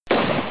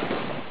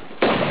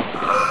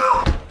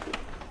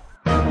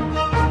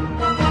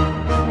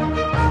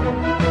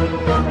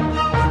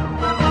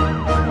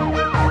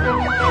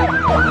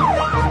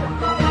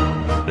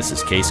This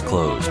is Case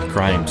Closed,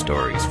 crime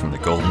stories from the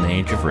golden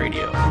age of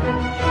radio.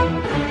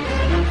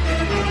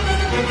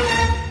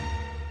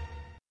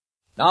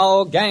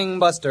 Now,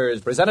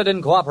 Gangbusters, presented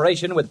in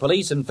cooperation with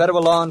police and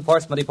federal law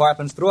enforcement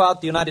departments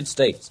throughout the United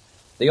States.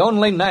 The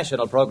only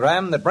national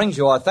program that brings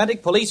you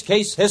authentic police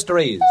case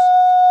histories.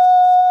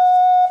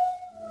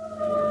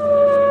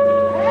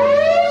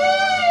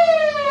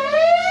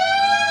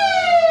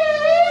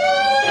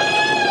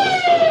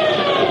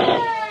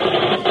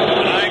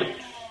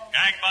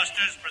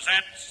 Gangbusters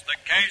presents The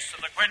Case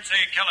of the Quincy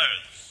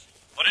Killers.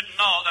 Who didn't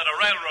know that a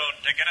railroad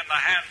ticket in the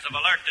hands of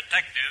alert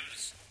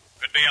detectives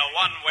could be a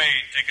one-way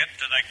ticket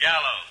to the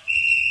gallows?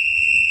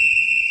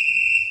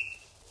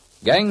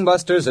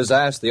 Gangbusters has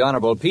asked the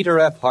Honorable Peter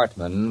F.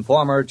 Hartman,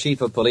 former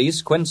Chief of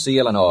Police, Quincy,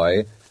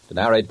 Illinois, to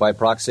narrate by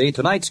proxy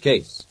tonight's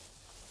case.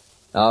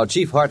 Now,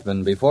 Chief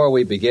Hartman, before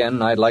we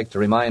begin, I'd like to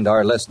remind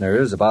our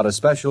listeners about a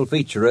special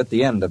feature at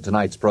the end of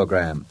tonight's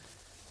program.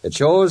 It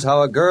shows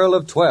how a girl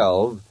of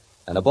 12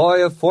 and a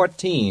boy of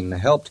 14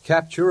 helped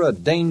capture a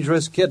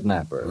dangerous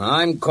kidnapper.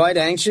 I'm quite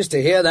anxious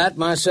to hear that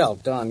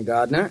myself, Don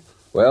Gardner.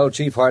 Well,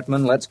 Chief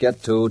Hartman, let's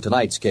get to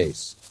tonight's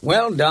case.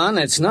 Well, Don,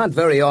 it's not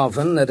very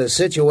often that a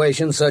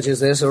situation such as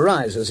this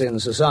arises in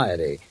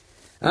society.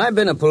 I've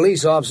been a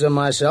police officer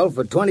myself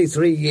for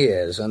 23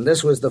 years, and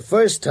this was the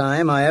first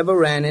time I ever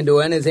ran into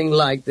anything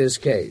like this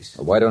case.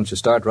 Why don't you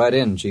start right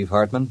in, Chief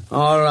Hartman?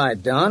 All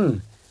right,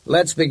 Don.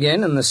 Let's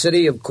begin in the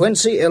city of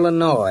Quincy,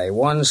 Illinois,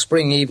 one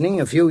spring evening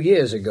a few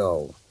years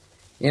ago.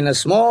 In a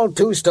small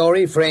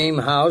two-story frame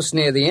house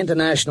near the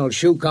International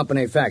Shoe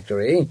Company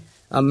factory,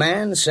 a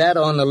man sat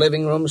on the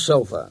living room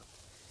sofa.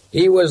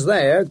 He was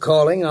there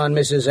calling on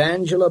Mrs.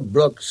 Angela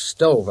Brooks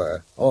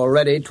Stover,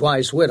 already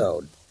twice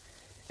widowed.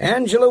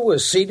 Angela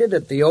was seated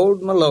at the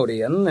old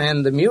melodeon,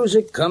 and the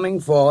music coming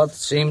forth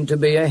seemed to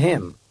be a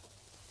hymn.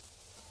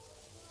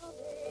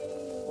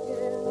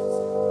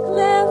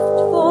 Left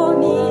for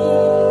me.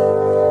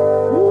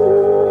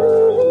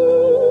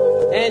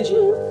 Angie,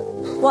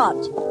 What?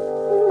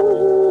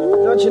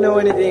 don't you know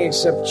anything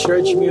except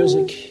church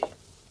music?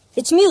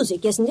 It's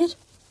music, isn't it?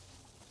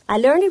 I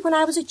learned it when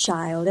I was a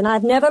child, and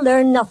I've never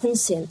learned nothing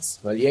since.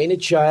 Well, you ain't a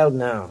child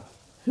now.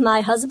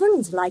 My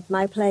husband's liked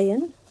my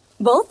playing.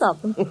 Both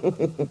of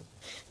them.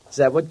 Is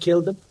that what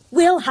killed him?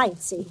 Will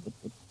Heinze.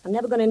 I'm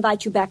never going to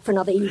invite you back for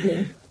another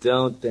evening.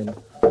 Don't then.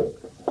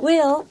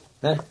 Will,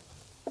 Huh?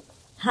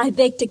 I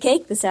baked a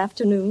cake this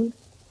afternoon.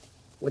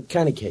 What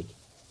kind of cake?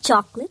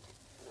 Chocolate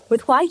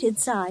with white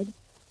inside.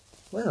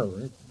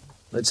 Well,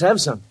 let's have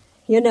some.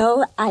 You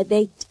know, I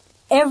baked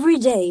every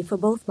day for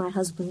both my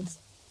husbands.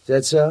 Is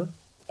that so?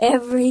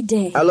 Every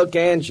day. Now, look,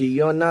 Angie,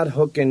 you're not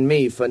hooking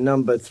me for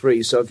number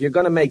 3, so if you're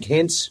going to make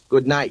hints,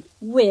 good night.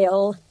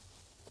 Will,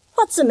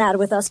 what's the matter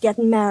with us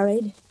getting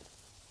married?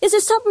 Is there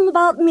something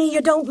about me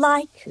you don't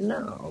like?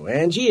 No,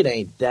 Angie, it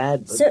ain't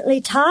that. But...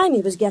 Certainly time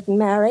he was getting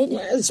married.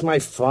 Well, it's my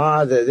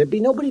father. There'd be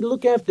nobody to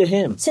look after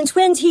him. Since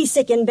when's he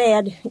sick in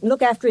bed and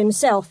look after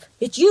himself?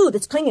 It's you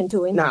that's clinging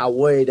to him. Now,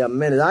 wait a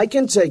minute. I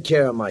can take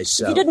care of If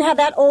myself. you didn't have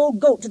that old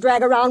goat to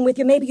drag around with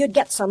you, maybe you'd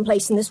get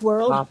someplace in this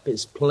world. Pop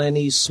is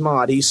plenty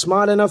smart. He's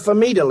smart enough for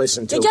me to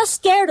listen to. You're just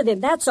scared of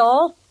him, that's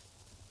all.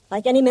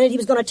 Like any minute he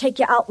was going to take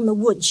you out in the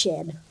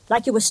woodshed.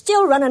 Like you were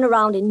still running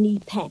around in knee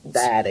pants.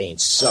 That ain't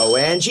so,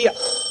 Angie.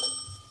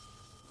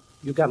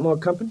 You got more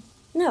company?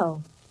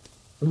 No,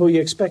 Who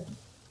you expecting?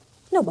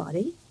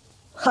 nobody.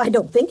 I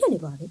don't think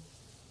anybody.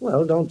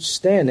 Well, don't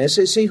stand there.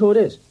 See who it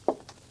is.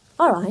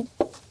 All right.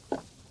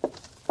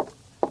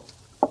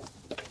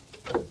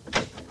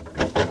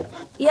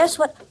 Yes,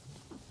 what?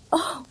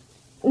 Oh,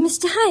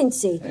 Mr.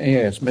 Heinze.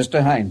 Yes,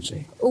 Mr.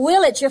 Heinze.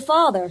 Will, it's your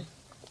father.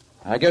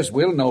 I guess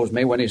Will knows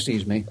me when he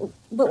sees me.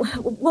 But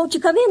won't you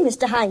come in,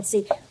 Mr.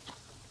 Heinze?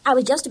 I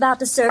was just about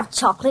to serve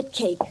chocolate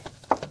cake.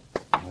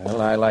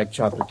 Well, I like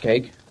chocolate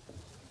cake,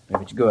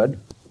 if it's good.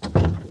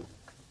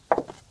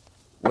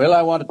 Will,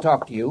 I want to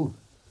talk to you.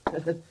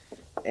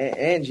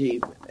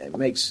 Angie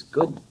makes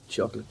good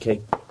chocolate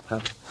cake. Huh?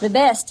 The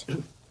best.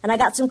 And I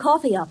got some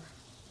coffee up.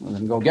 Well,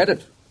 then go get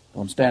it.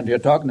 Don't stand here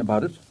talking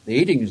about it. The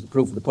eating is the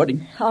proof of the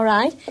pudding. All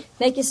right.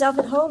 Make yourself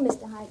at home,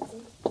 Mr. Heinze.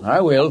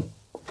 I will.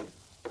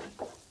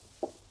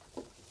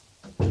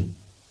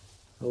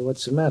 Well,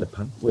 what's the matter,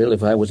 Pop? Will,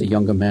 if I was a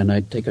younger man,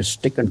 I'd take a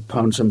stick and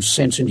pound some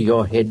sense into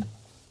your head.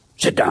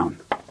 Sit down.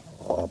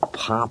 Oh,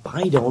 Pop,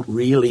 I don't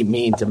really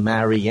mean to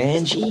marry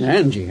Angie.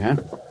 Angie, huh?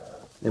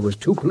 There was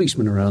 2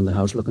 policemen around the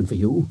house looking for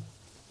you.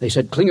 They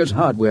said Klinger's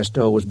hardware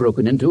store was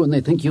broken into, and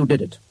they think you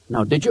did it.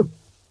 Now, did you?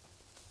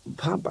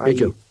 Pop, Did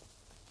you?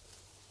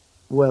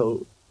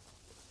 Well,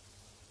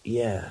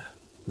 yeah.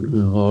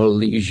 All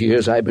these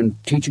years I've been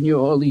teaching you,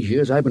 all these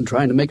years I've been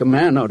trying to make a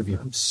man out of you.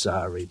 I'm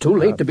sorry. Too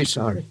late Pop. to be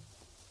sorry.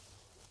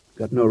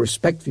 Got no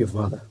respect for your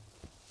father.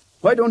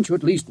 Why don't you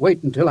at least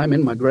wait until I'm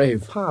in my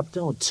grave? Pop,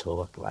 don't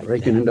talk like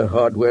Breaking that. into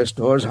hardware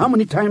stores. How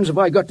many times have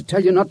I got to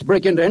tell you not to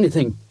break into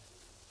anything?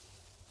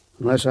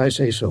 Unless I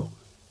say so.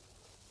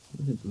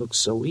 It looks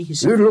so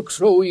easy. It looks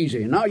so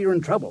easy. Now you're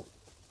in trouble.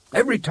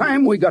 Every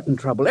time we got in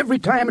trouble, every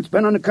time it's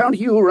been on account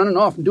of you running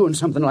off and doing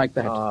something like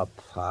that. Oh,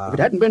 Pop. If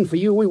it hadn't been for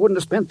you, we wouldn't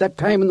have spent that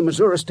time in the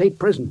Missouri State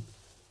Prison.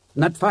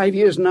 And that 5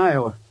 years in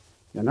Iowa.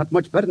 You're not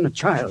much better than a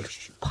child.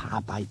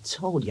 Pop, I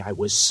told you I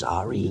was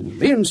sorry.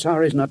 Being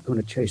sorry's not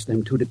going to chase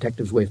them 2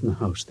 detectives away from the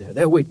house there.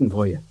 They're waiting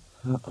for you.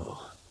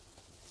 Uh-oh.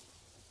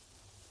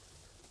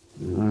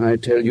 I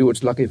tell you,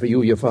 it's lucky for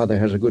you your father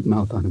has a good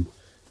mouth on him.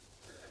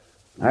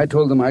 I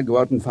told them I'd go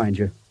out and find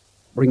you,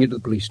 bring you to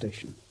the police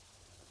station.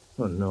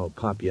 Oh, no,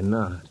 Pop, you're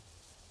not.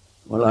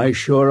 Well, I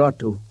sure ought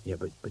to. Yeah,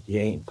 but you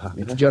ain't, Pop.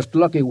 It's just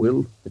lucky,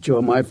 Will, that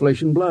you're my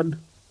flesh and blood.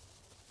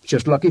 It's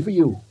just lucky for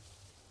you.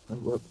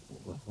 What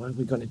are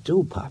we going to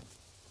do, Pop?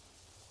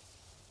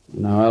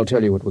 Now, I'll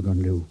tell you what we're going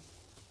to do.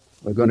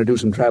 We're going to do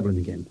some traveling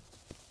again.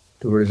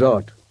 To a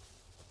resort.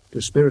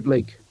 To Spirit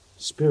Lake.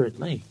 Spirit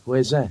Lake?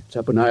 Where's that? It's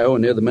up in Iowa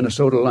near the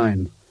Minnesota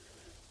line.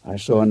 I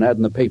saw an ad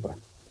in the paper.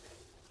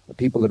 The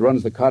people that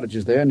runs the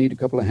cottages there need a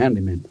couple of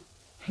handymen.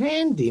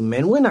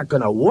 Handymen? We're not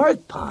going to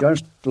work, Pop.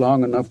 Just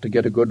long enough to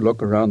get a good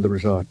look around the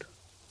resort.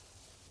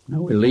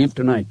 Now, we'll leave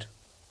tonight.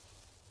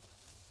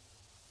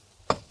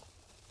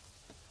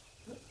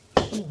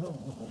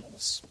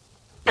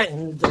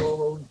 Spend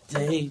all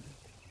day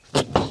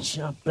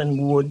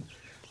chopping wood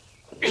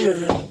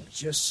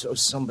just so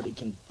somebody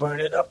can burn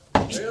it up.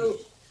 Will?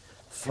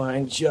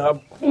 Fine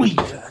job we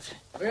got.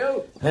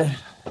 Will?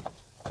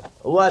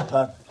 What,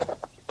 Pop?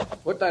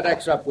 Put that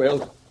X up,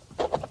 Will.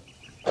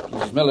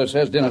 Mrs. Miller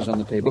says dinner's on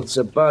the table. It's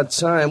about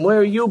time.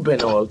 Where have you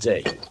been all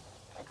day?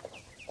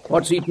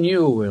 What's eating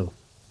you, Will?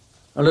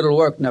 A little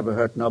work never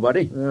hurt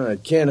nobody.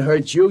 It can't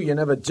hurt you. You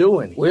never do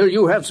any. Will,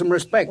 you have some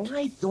respect. Well,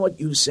 I thought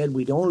you said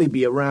we'd only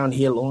be around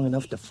here long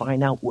enough to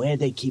find out where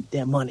they keep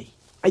their money.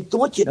 I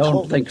thought you Don't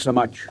told me. think so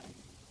much.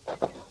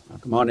 Now,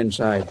 come on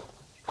inside.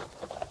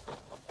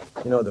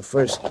 You know, the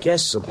first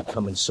guests will be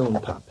coming soon,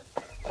 Pop.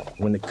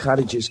 When the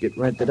cottages get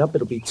rented up,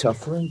 it'll be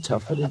tougher and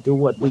tougher to do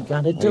what we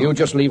gotta do. You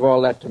just leave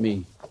all that to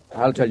me.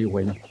 I'll tell you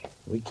when.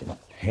 We can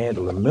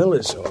handle the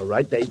Millers, all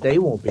right. They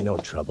won't be no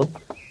trouble.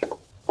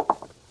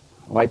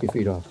 Wipe your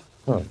feet off.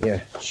 Oh,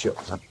 yeah, sure,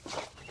 Pop.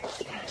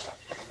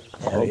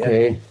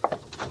 Okay.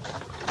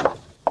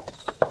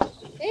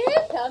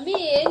 Here, come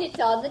in. It's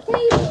on the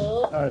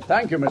table.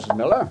 Thank you, Mrs.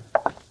 Miller.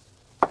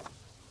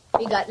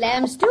 We got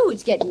lamb stew.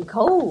 It's getting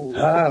cold.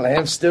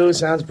 Lamb stew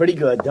sounds pretty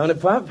good, don't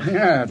it, Pop?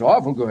 Yeah, it's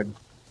awful good.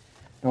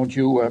 Don't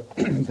you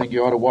think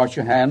you ought to wash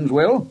your hands,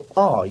 Will?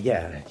 Oh,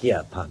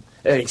 yeah, Pop.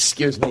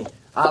 Excuse me.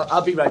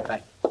 I'll be right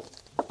back.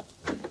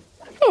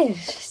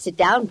 Sit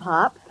down,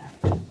 Pop.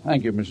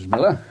 Thank you, Mrs.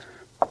 Miller.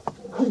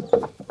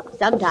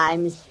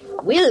 Sometimes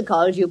Will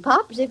calls you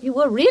Pop as if you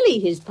were really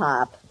his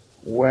pop.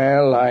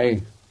 Well,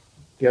 I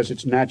guess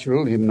it's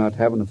natural, him not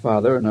having a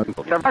father and us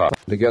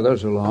together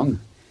so long.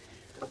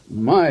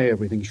 My,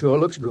 everything sure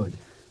looks good.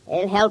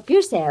 Well, help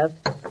yourself.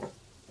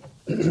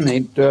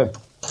 Ain't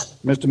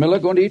Mr. Miller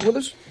going to eat with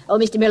us? Oh,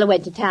 Mr. Miller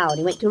went to town.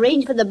 He went to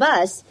arrange for the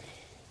bus.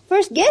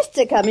 First guests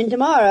are coming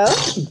tomorrow.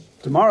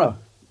 Tomorrow?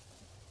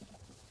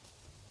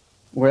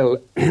 Well,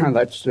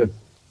 that's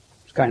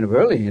it's kind of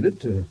early, ain't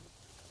it?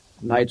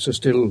 Nights are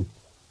still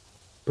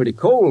pretty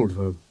cold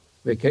for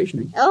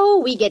vacationing.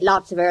 Oh, we get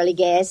lots of early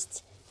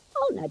guests.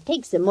 Oh, now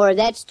take some more of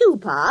that stew,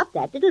 Pop.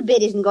 That little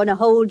bit isn't going to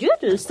hold you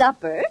till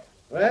supper.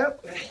 Well,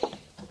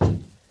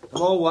 I'm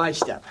all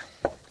washed up.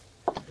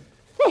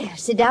 There,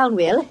 sit down,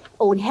 Will.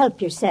 Oh, and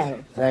help yourself.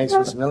 Thanks,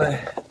 Miss Miller.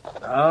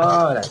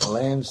 Oh, that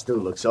lamb stew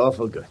looks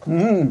awful good.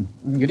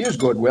 It is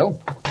good,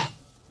 Will.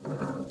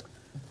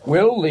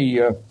 Will,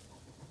 the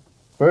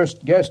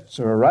first guests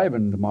are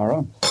arriving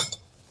tomorrow.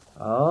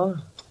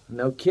 Oh,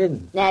 no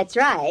kidding. That's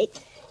right.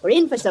 We're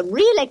in for some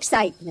real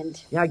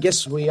excitement. Yeah, I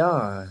guess we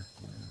are.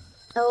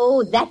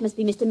 Oh, that must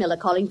be Mr. Miller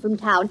calling from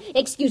town.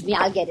 Excuse me,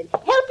 I'll get it.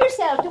 Help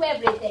yourself to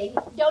everything.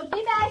 Don't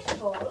be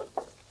bashful.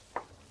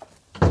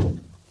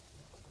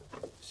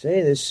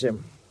 Say, this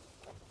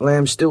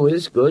lamb stew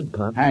is good,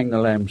 Pop. Hang the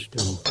lamb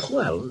stew.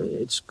 Well,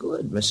 it's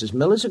good. Mrs.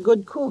 Miller's a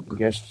good cook.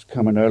 Guests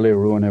coming early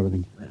ruin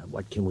everything. Well,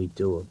 what can we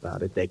do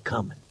about it? They're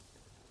coming.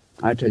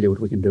 I tell you what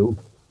we can do.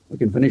 We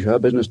can finish our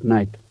business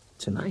tonight.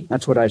 Tonight?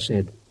 That's what I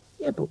said.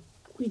 Yeah, but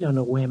we don't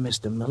know where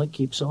Mr. Miller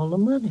keeps all the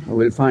money. Well,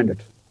 we'll find it.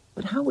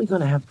 But how are we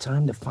going to have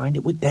time to find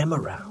it with them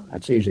around?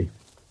 That's easy.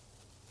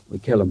 We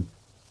kill him.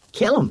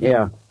 Kill him?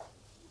 Yeah.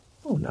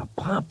 Oh, now,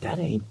 Pop, that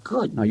ain't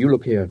good. Now, you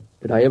look here.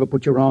 Did I ever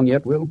put you wrong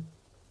yet, Will?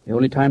 The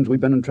only times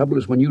we've been in trouble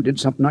is when you did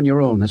something on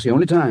your own. That's the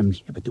only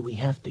times. Yeah, but do we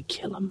have to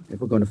kill him? If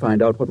we're going to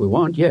find out what we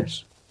want,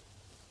 yes.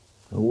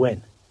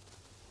 When?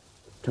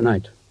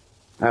 Tonight.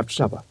 After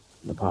supper.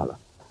 In the parlor.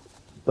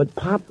 But,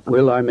 Pop...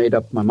 Will, I made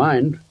up my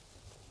mind.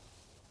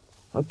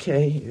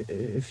 Okay,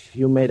 if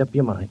you made up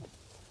your mind.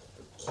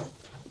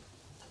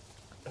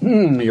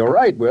 You're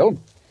right, Will.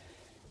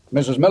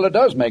 Mrs. Miller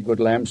does make good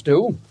lamb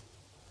stew.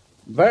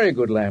 Very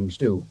good lamb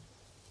stew.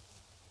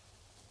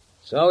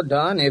 So,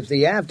 Don, if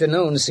the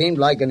afternoon seemed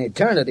like an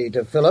eternity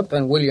to Philip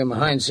and William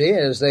Heinze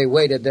as they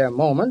waited their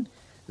moment,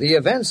 the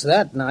events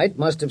that night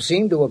must have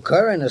seemed to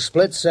occur in a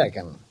split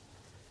second.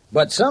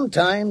 But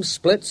sometimes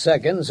split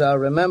seconds are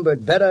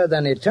remembered better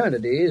than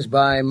eternities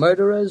by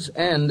murderers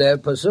and their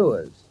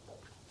pursuers.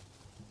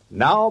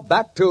 Now,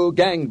 back to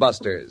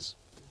Gangbusters.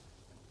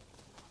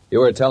 You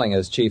were telling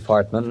us, Chief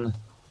Hartman,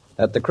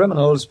 that the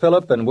criminals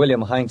Philip and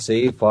William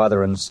Heinze,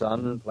 father and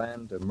son,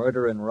 planned to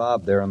murder and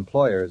rob their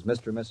employers,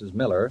 Mr. and Mrs.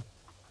 Miller,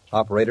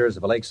 operators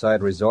of a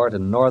lakeside resort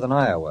in northern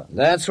Iowa.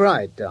 That's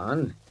right,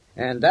 Don.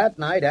 And that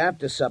night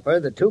after supper,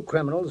 the two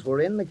criminals were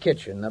in the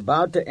kitchen,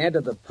 about to enter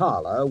the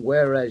parlor,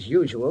 where, as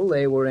usual,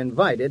 they were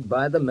invited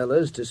by the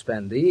Millers to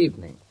spend the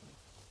evening.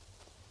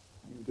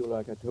 You do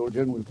like I told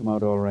you, and we'll come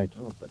out all right.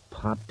 Oh, but,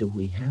 Pop, do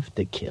we have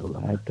to kill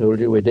them? I told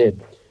you we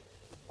did.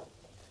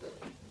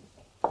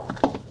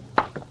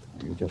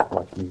 You just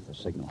watch me for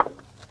signal.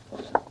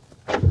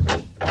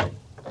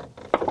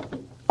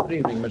 Good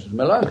evening, Mrs.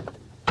 Miller.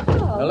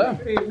 Oh, Miller?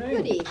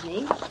 Good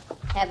evening.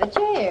 Have a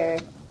chair.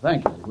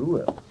 Thank you. We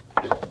will.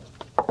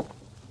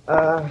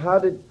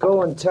 How'd it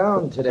go in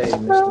town today,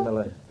 Mr.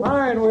 Miller?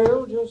 Fine,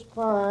 Will, just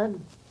fine.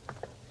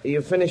 Are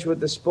you finished with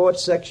the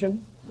sports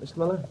section, Mr.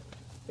 Miller?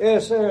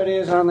 Yes, there it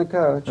is on the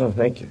couch. Oh,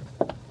 thank you.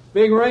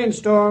 Big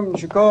rainstorm in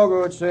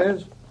Chicago, it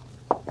says.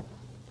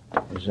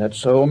 Is that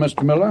so,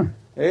 Mr. Miller?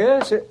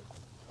 Yes, it...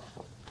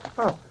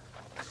 Oh.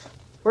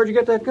 Where'd you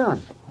get that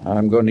gun?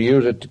 I'm going to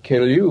use it to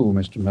kill you,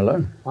 Mr.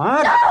 Miller.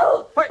 What?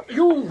 No! Why,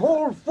 you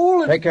whole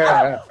fool! Take care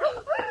of her.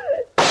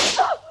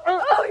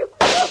 Oh,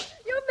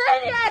 you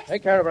maniacs!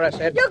 Take care of her, I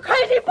said. You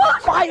crazy fool!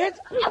 Quiet!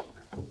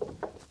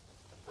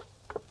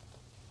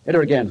 Hit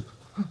her again.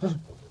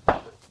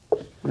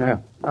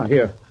 Now,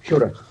 here,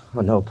 shoot her.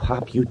 Oh, no,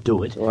 Pop, you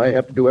do it. So I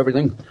have to do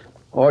everything?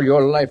 All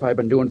your life I've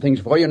been doing things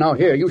for you. Now,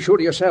 here, you shoot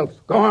her yourself.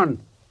 Go on.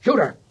 Shoot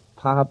her.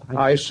 Pop,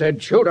 I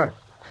said shoot her.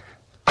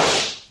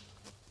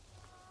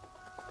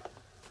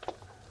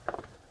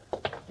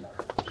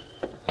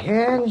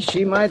 And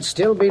she might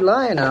still be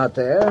lying out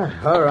there,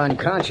 her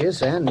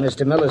unconscious and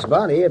Mr. Miller's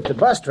body, if the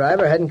bus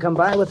driver hadn't come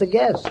by with the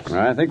guests.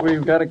 I think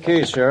we've got a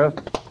case, Sheriff.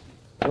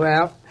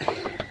 Well,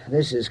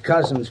 this is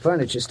Cousin's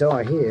furniture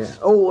store here.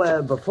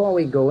 Oh, before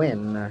we go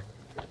in,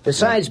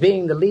 besides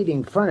being the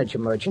leading furniture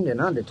merchant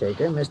and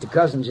undertaker, Mr.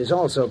 Cousins is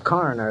also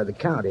coroner of the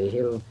county.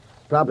 He'll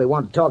probably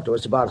want to talk to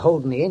us about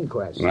holding the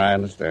inquest. I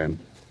understand.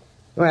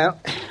 Well,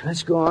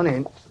 let's go on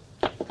in.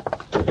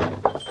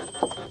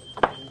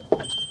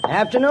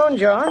 Afternoon,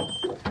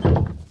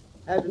 John.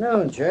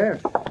 Afternoon,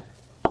 Sheriff.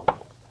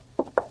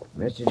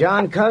 Mr.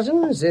 John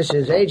Cousins, this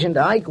is Agent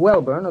Ike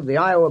Welburn of the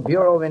Iowa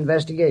Bureau of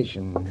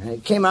Investigation. He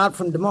came out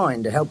from Des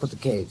Moines to help with the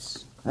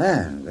case.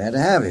 Glad to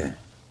have you.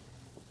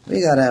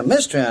 We got a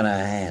mystery on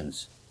our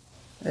hands.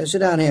 Sit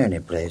down here any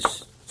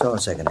place. It's all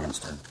second-hand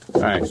stuff.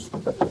 Thanks.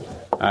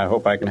 I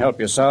hope I can help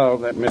you solve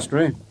that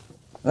mystery.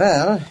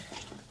 Well,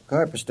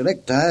 Corpus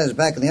Delicti is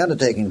back in the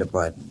undertaking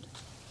department.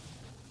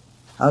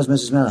 How's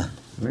Mrs. Miller?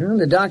 Well,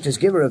 the doctors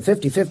give her a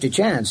 50-50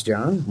 chance,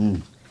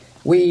 John.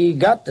 We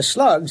got the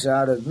slugs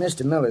out of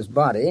Mr. Miller's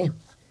body.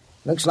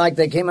 Looks like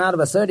they came out of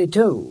a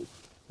 .32.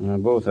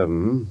 Both of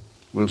them.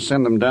 We'll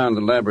send them down to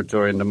the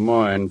laboratory in Des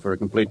Moines for a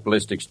complete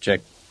ballistics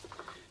check.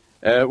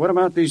 What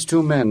about these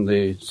two men,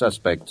 the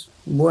suspects?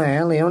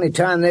 Well, the only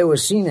time they were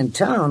seen in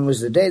town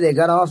was the day they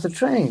got off the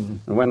train.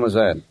 When was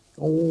that?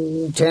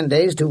 10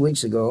 days, 2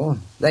 weeks ago.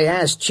 They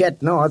asked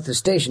Chet North, the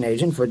station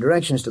agent, for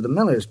directions to the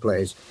Miller's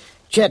place.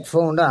 Chet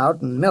phoned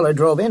out, and Miller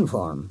drove in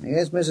for him. I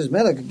guess Mrs.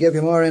 Miller could give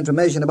you more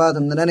information about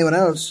them than anyone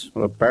else.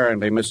 Well,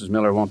 apparently Mrs.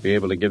 Miller won't be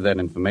able to give that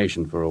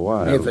information for a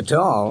while. If at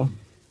all.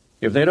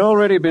 If they'd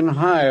already been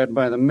hired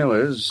by the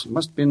Millers,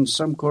 must have been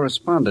some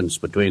correspondence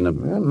between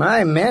them. Well,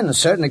 my men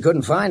certainly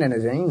couldn't find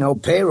anything. No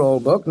payroll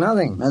book,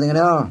 nothing. Nothing at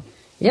all.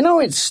 You know,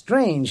 it's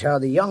strange how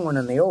the young one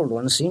and the old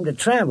one seem to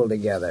travel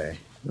together.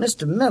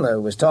 Mr.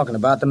 Miller was talking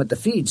about them at the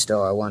feed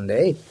store one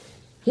day.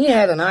 He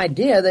had an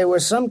idea they were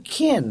some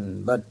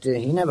kin, but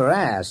he never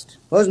asked.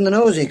 Wasn't the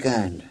nosy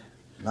kind,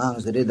 as long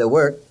as they did their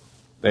work.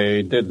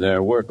 They did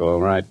their work,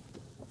 all right.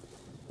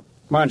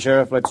 Come on,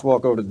 Sheriff, let's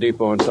walk over to the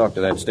depot and talk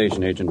to that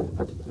station agent.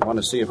 I want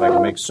to see if I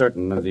can make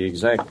certain of the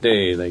exact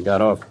day they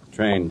got off the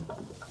train.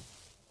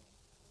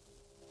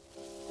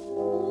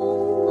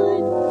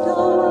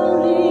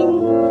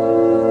 Darling,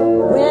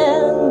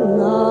 when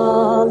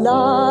the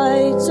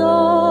lights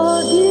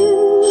are dim.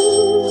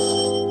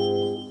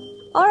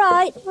 All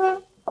right.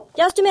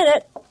 Just a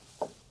minute.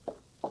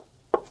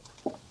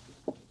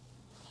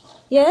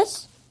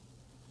 Yes?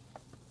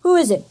 Who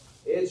is it?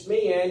 It's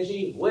me,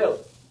 Angie. Will.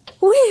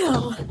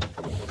 Will.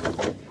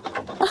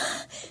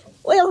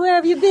 Will, where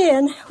have you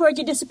been? Where'd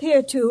you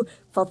disappear to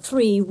for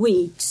 3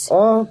 weeks?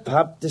 Oh,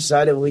 Pop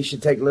decided we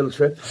should take a little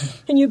trip.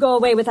 And you go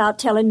away without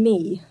telling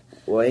me.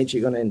 Well, ain't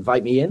you going to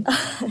invite me in?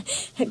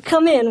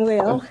 Come in,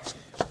 Will.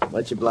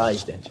 Much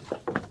obliged, Angie.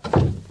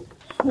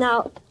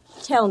 Now,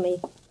 tell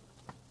me.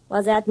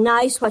 Was that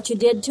nice, what you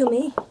did to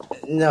me?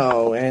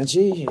 No,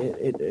 Angie.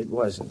 It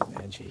wasn't,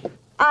 Angie.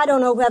 I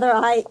don't know whether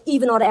I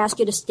even ought to ask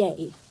you to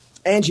stay.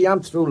 Angie,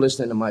 I'm through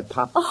listening to my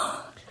pop.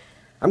 Oh.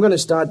 I'm going to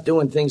start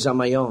doing things on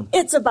my own.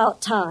 It's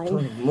about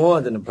time. More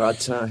than about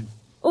time.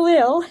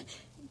 Will,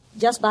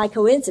 just by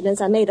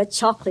coincidence, I made a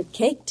chocolate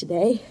cake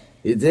today.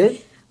 You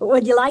did?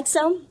 Would you like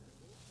some?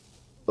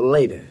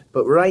 Later.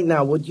 But right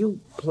now, would you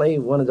play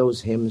one of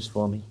those hymns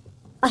for me?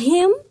 A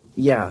hymn?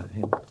 Yeah,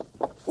 hymn.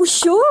 Well,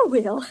 sure,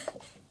 Will.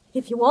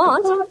 If you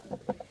want.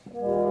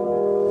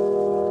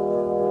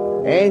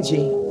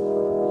 Angie.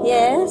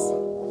 Yes?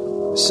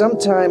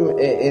 Sometime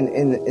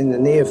in the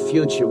near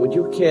future, would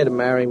you care to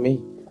marry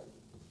me?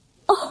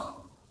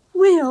 Oh,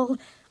 Will.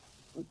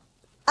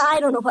 I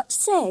don't know what to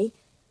say.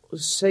 Well,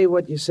 say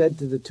what you said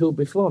to the two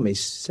before me.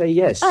 Say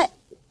yes.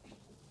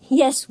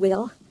 Yes,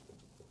 Will.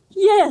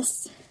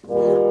 Yes.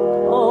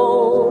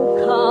 Oh,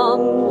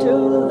 come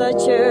to the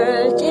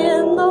church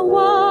in the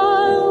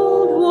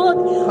wildwood.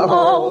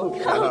 Oh,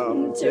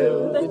 come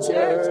to the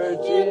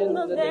church in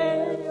the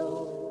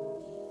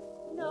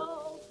vale.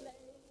 No place.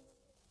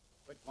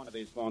 Which one of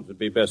these phones would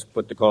be best to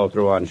put the call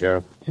through on,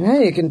 Sheriff? Yeah,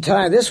 you can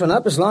tie this one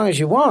up as long as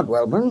you want,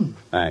 Welburn.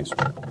 Thanks.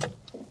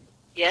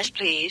 Yes,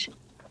 please.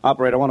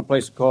 Operator, I want to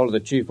place a call to the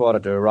Chief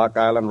Auditor, Rock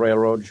Island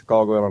Railroad,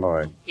 Chicago,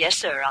 Illinois. Yes,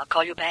 sir. I'll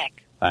call you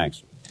back.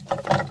 Thanks.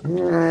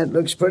 Yeah, it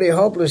looks pretty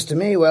hopeless to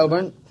me,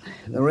 Welburn.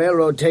 The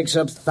railroad takes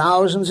up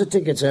thousands of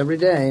tickets every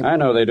day. I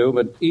know they do,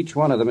 but each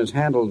one of them is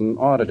handled and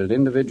audited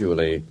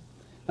individually.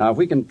 Now, if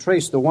we can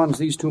trace the ones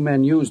these two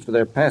men used for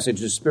their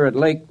passage to Spirit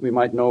Lake, we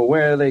might know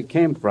where they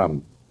came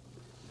from.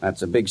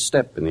 That's a big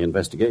step in the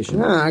investigation.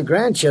 No, I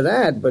grant you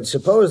that, but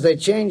suppose they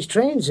changed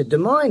trains at Des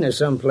Moines or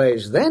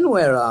someplace. Then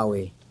where are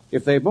we?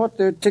 If they bought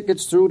their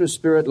tickets through to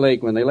Spirit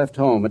Lake when they left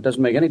home, it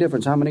doesn't make any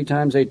difference how many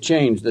times they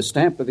changed. The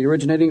stamp of the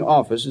originating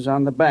office is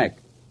on the back.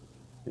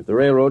 If the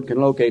railroad can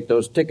locate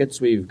those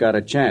tickets, we've got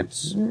a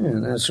chance.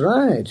 Yeah, that's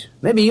right.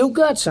 Maybe you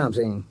got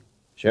something.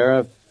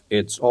 Sheriff,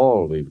 it's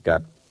all we've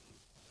got.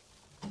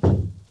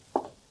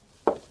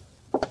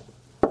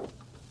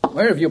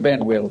 Where have you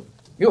been, Will?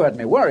 You had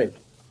me worried.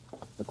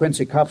 The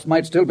Quincy cops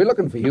might still be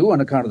looking for you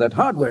on account of that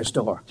hardware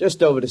store.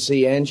 Just over to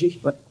see Angie.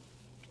 But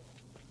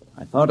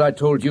I thought I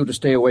told you to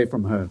stay away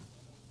from her.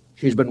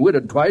 She's been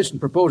widowed twice and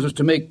proposes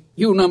to make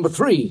you number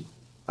 3.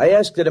 I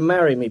asked her to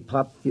marry me,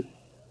 Pop.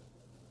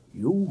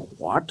 You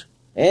what?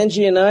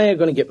 Angie and I are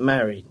going to get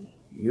married.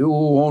 You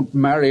won't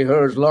marry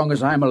her as long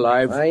as I'm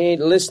alive. I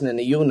ain't listening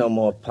to you no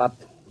more, Pop.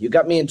 You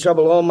got me in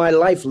trouble all my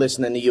life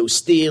listening to you.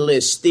 Steal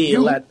this,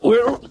 steal that.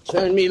 Will.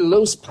 Turn me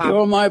loose, Pop.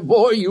 You're my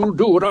boy. You'll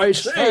do what I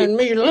say. Turn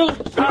me loose.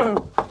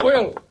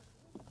 Will.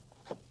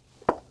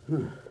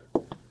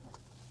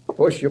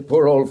 Push your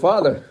poor old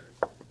father,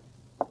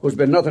 who's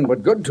been nothing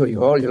but good to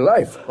you all your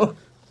life.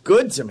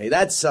 Good to me?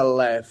 That's a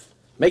laugh.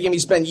 Making me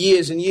spend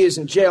years and years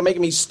in jail,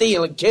 making me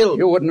steal and kill.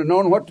 You wouldn't have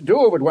known what to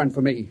do if it weren't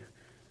for me.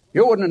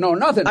 You wouldn't have known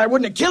nothing. I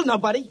wouldn't have killed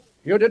nobody.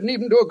 You didn't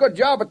even do a good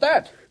job at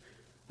that.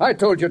 I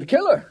told you to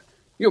kill her.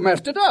 You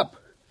messed it up.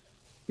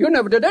 You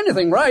never did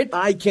anything right.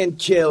 I can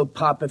kill,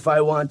 Pop, if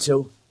I want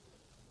to.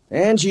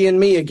 Angie and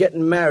me are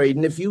getting married,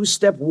 and if you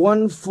step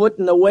 1 foot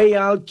in the way,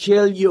 I'll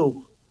kill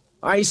you.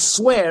 I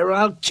swear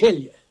I'll kill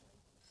you.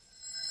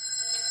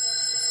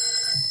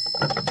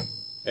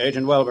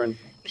 Agent Welburn.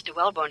 Mr.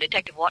 Welborn,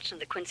 Detective Watson of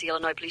the Quincy,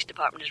 Illinois Police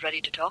Department is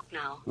ready to talk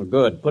now. Well,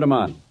 good. Put him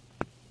on.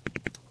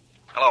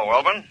 Hello,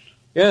 Welburn.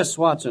 Yes,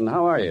 Watson.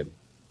 How are you?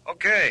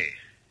 Okay.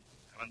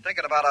 I've been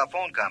thinking about our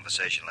phone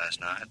conversation last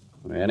night.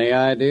 Any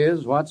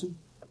ideas, Watson?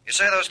 You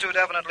say those two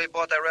definitely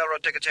bought their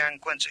railroad tickets here in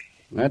Quincy.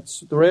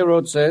 That's what the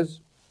railroad says.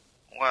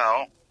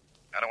 Well,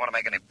 I don't want to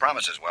make any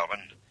promises,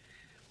 Welburn.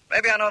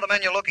 Maybe I know the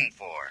men you're looking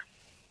for.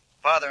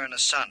 Father and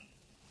his son.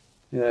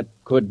 That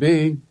could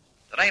be.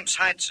 The name's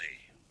Heinze.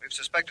 We've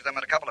suspected them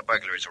in a couple of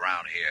burglaries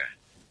around here.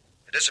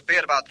 They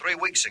disappeared about 3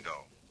 weeks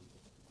ago.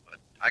 But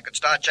I could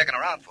start checking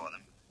around for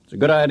them. It's a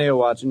good idea,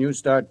 Watson. You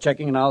start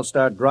checking and I'll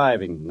start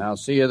driving. And I'll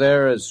see you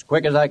there as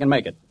quick as I can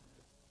make it.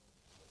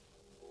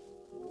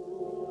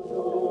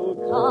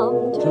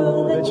 Come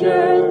to the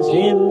church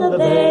in the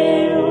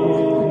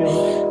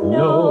vale.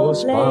 No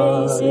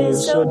place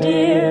is so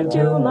dear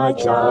to my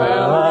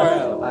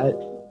child.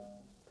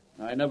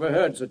 I never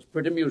heard such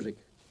pretty music.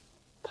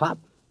 Pop.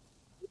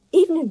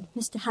 Evening,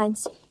 Mr.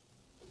 Heinze.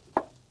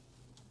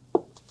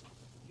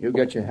 You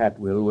get your hat,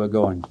 Will. We're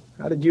going.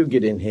 How did you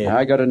get in here?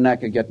 I got a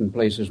knack of getting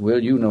places, Will.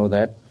 You know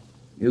that.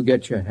 You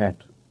get your hat.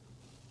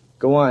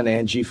 Go on,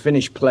 Angie.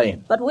 Finish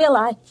playing. But will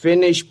I?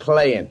 Finish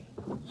playing.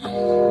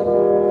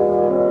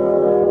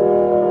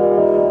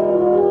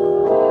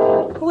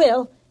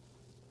 Will,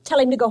 tell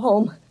him to go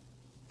home.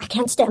 I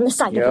can't stand the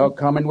sight of You're him.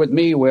 coming with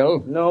me,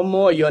 Will. No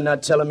more. You're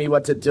not telling me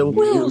what to do.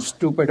 Will. You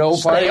stupid old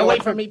Stay away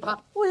from me,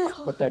 Pop. Will.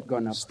 Put that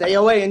gun up. Stay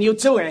away, and you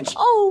too, Angie.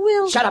 Oh,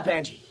 Will. Shut up,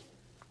 Angie.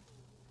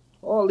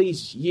 All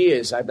these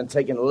years I've been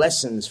taking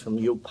lessons from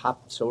you,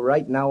 Pop, so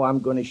right now I'm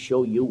going to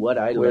show you what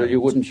I learned. Well,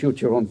 you wouldn't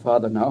shoot your own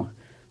father now.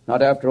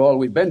 Not after all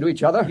we've been to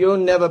each other. You've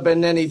never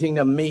been anything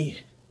to me.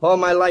 All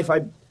my life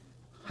I've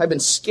been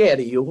scared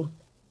of you.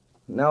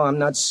 Now I'm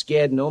not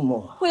scared no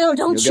more. Will,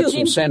 don't You shoot get some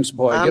him. sense,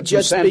 boy. I'm Get some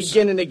just sense.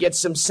 beginning to get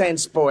some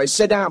sense, boy.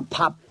 Sit down,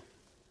 Pop.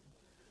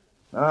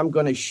 I'm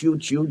going to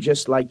shoot you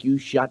just like you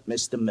shot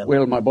Mr. Miller.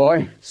 Will, my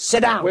boy.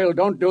 Sit down. Will,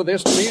 don't do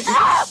this to me.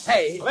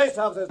 Hey. Police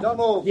officers, don't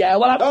move. Yeah,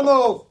 well, Don't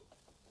move.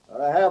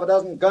 Got a half a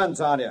dozen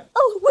guns on you.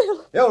 Oh,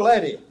 Will. You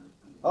lady,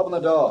 Open the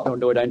door. Don't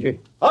do it, Angie.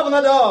 Open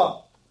the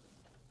door!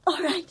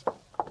 All right.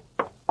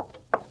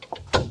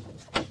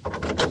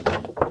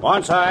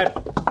 One side.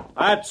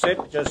 That's it.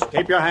 Just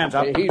keep your hands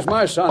up. He's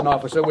my son,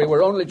 officer. We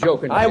were only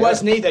joking. I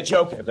wasn't either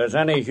joking. If there's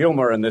any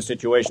humor in this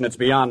situation, it's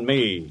beyond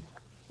me.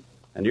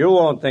 And you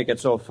won't think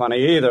it's so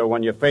funny either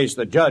when you face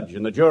the judge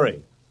and the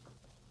jury.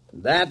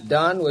 That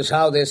done was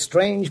how this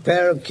strange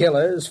pair of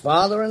killers,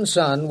 father and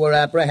son, were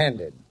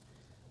apprehended.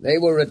 They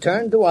were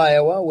returned to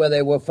Iowa, where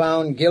they were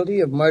found guilty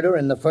of murder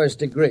in the first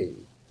degree.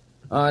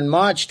 On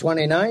March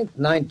 29,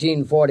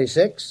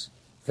 1946,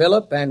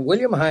 Philip and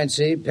William Heinze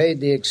paid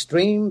the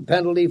extreme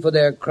penalty for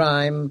their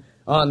crime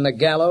on the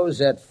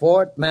gallows at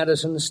Fort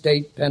Madison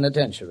State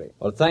Penitentiary.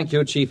 Well, thank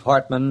you, Chief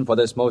Hartman, for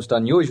this most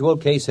unusual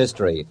case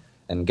history.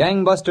 And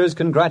gangbusters,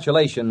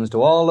 congratulations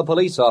to all the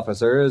police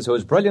officers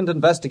whose brilliant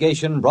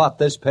investigation brought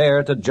this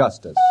pair to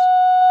justice.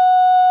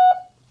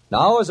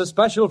 Now, as a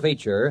special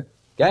feature,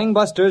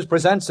 Gangbusters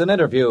presents an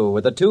interview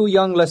with the two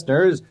young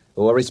listeners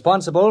who were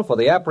responsible for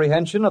the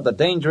apprehension of the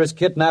dangerous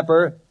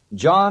kidnapper,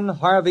 John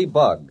Harvey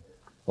Bugg,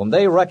 whom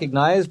they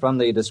recognized from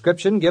the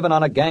description given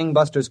on a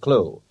gangbuster's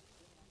clue.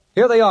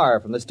 Here they are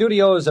from the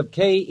studios of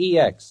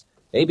KEX,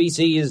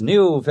 ABC's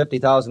new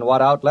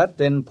 50,000-watt outlet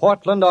in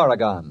Portland,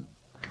 Oregon.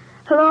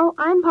 Hello,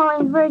 I'm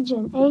Pauline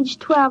Virgin, age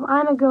 12.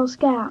 I'm a Girl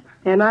Scout.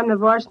 And I'm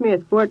Navarre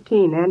Smith,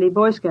 14, and a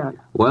Boy Scout.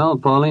 Well,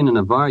 Pauline and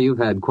Navarre, you've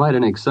had quite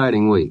an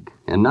exciting week.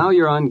 And now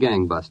you're on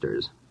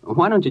Gangbusters.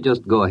 Why don't you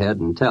just go ahead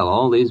and tell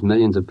all these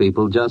millions of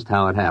people just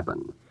how it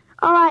happened?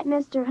 All right,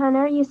 Mr.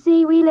 Hunter. You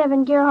see, we live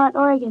in Gerhardt,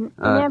 Oregon.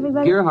 And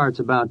everybody... Gerhardt's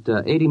about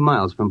 80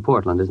 miles from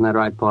Portland. Isn't that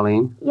right,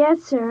 Pauline?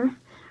 Yes, sir.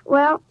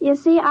 Well, you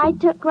see, I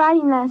took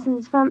riding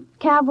lessons from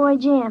Cowboy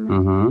Jim.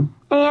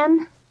 Mm-hmm.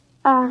 And,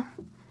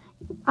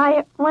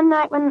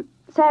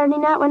 Saturday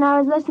night when I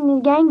was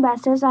listening to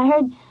Gangbusters, I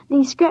heard the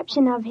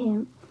description of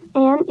him.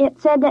 And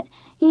it said that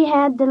he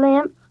had the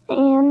limp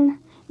and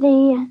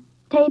the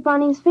tape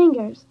on his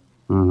fingers.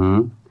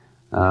 Mm-hmm.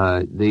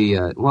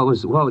 What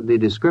was the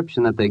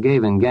description that they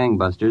gave in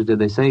Gangbusters? Did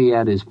they say he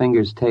had his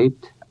fingers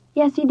taped?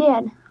 Yes, he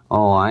did.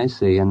 Oh, I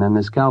see. And then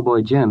this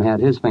Cowboy Jim had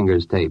his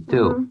fingers taped,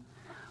 too. Mm-hmm.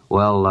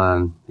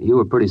 Well, you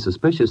were pretty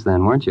suspicious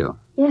then, weren't you?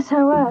 Yes,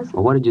 I was.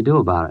 Well, what did you do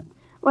about it?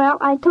 Well,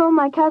 I told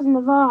my cousin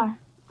Navarre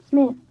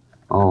Smith.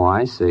 Oh,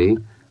 I see.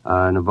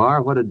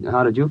 Navarre,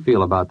 how did you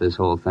feel about this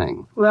whole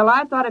thing? Well,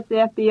 I thought if the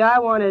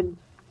FBI wanted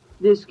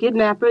this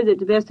kidnapper, that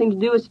the best thing to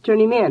do was to turn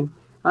him in.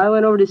 I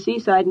went over to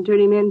Seaside and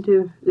turned him in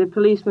to the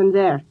policeman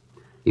there.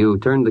 You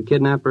turned the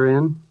kidnapper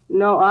in?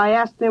 No, I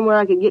asked them where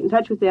I could get in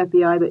touch with the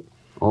FBI, but...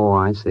 Oh,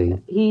 I see.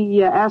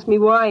 He asked me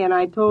why, and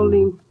I told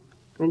him,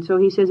 and so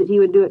he says that he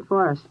would do it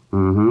for us.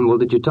 Mm-hmm. Well,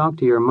 did you talk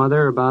to your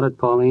mother about it,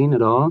 Pauline,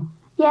 at all?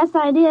 Yes,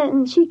 I did,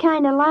 and she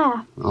kind of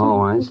laughed.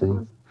 Oh, I see.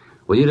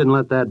 Well, you didn't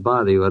let that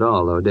bother you at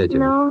all, though, did you?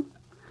 No.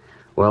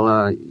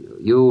 Well,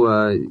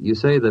 you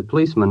say the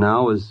policeman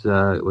now was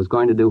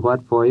going to do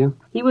what for you?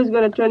 He was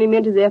going to turn him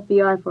into the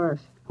FBI for us.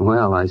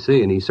 Well, I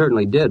see, and he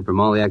certainly did from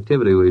all the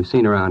activity we've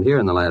seen around here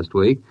in the last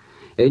week.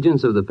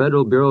 Agents of the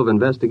Federal Bureau of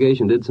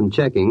Investigation did some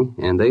checking,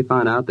 and they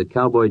found out that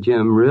Cowboy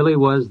Jim really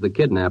was the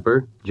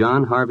kidnapper,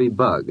 John Harvey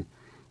Bugg.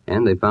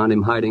 And they found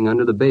him hiding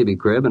under the baby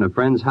crib in a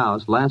friend's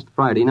house last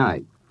Friday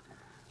night.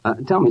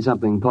 Tell me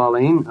something,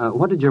 Pauline.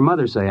 What did your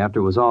mother say after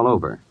it was all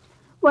over?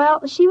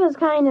 Well, she was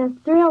kind of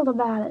thrilled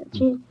about it.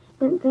 She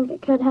didn't think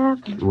it could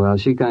happen. Well,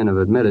 she kind of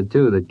admitted,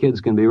 too, that kids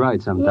can be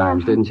right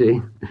sometimes, Yeah. didn't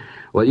she?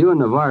 Well, you and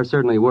Navarre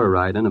certainly were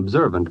right, and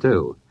observant,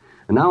 too.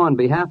 And now, on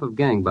behalf of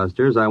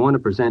Gangbusters, I want to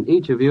present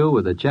each of you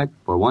with a check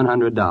for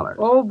 $100.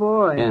 Oh,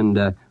 boy.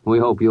 And we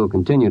hope you'll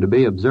continue to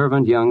be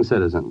observant young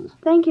citizens.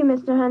 Thank you,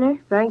 Mr. Hunter.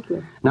 Thank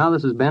you. Now,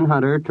 this is Ben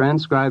Hunter,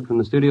 transcribed from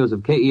the studios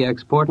of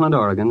KEX Portland,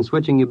 Oregon,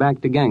 switching you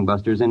back to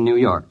Gangbusters in New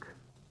York.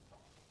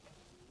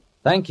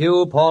 Thank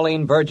you,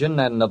 Pauline Virgin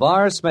and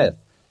Navarre Smith.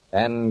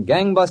 And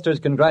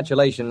Gangbusters,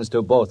 congratulations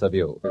to both of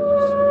you.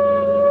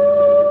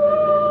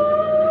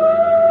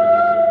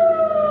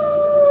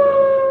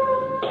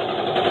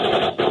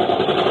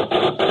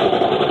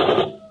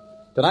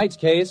 Tonight's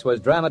case was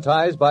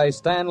dramatized by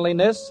Stanley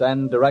Niss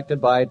and directed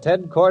by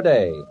Ted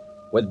Corday,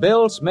 with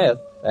Bill Smith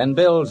and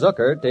Bill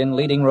Zuckert in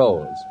leading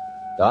roles.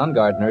 Don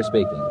Gardner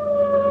speaking.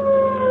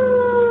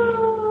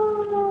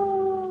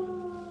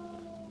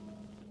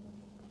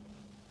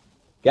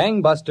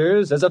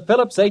 Gangbusters is a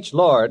Phillips H.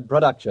 Lord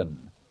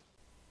production.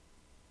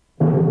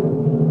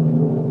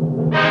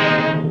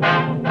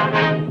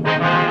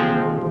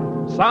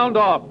 Sound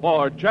off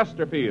for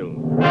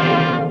Chesterfield.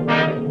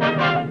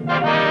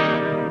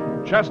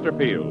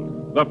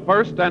 Chesterfield, the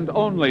first and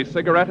only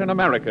cigarette in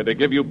America to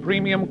give you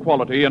premium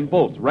quality in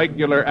both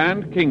regular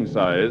and king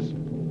size,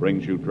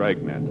 brings you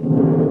Dragnet.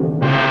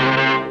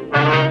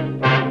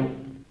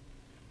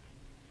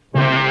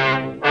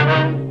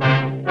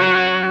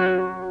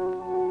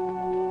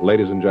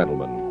 Ladies and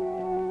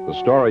gentlemen, the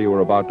story you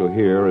are about to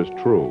hear is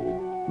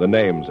true. The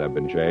names have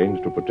been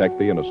changed to protect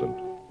the innocent.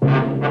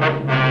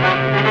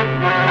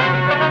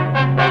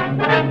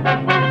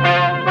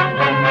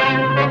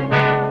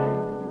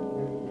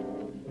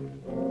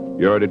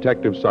 You're a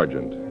detective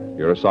sergeant.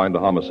 You're assigned to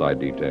homicide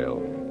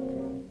detail.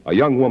 A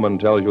young woman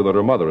tells you that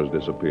her mother has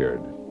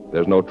disappeared.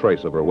 There's no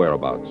trace of her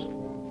whereabouts.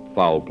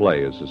 Foul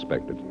play is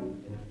suspected.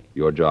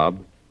 Your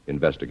job,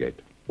 investigate.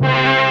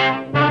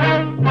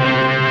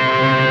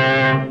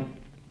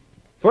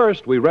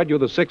 First, we read you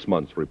the 6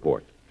 months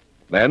report,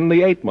 then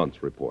the 8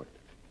 months report.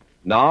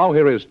 Now,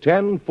 here is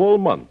 10 full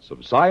months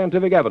of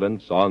scientific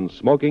evidence on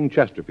smoking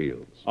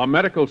Chesterfields. A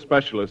medical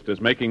specialist is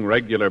making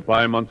regular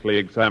bi-monthly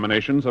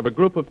examinations of a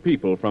group of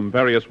people from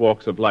various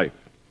walks of life.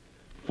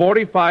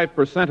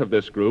 45% of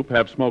this group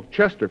have smoked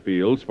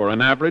Chesterfields for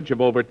an average of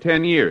over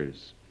 10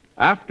 years.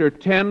 After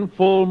 10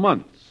 full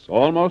months,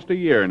 almost a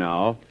year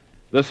now,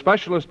 the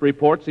specialist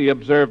reports he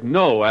observed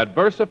no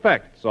adverse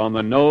effects on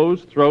the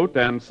nose, throat,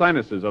 and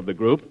sinuses of the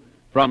group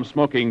from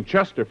smoking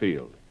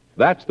Chesterfield.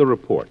 That's the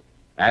report.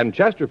 And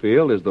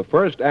Chesterfield is the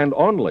first and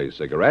only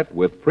cigarette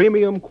with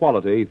premium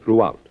quality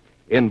throughout,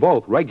 in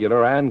both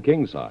regular and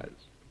king size.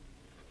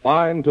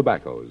 Fine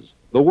tobaccos,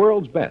 the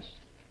world's best.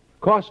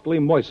 Costly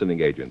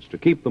moistening agents to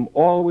keep them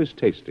always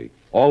tasty,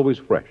 always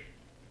fresh.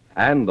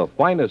 And the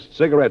finest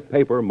cigarette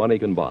paper money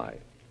can buy.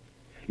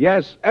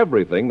 Yes,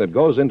 everything that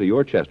goes into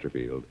your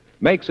Chesterfield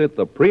makes it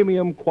the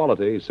premium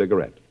quality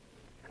cigarette.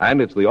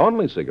 And it's the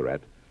only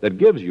cigarette that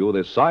gives you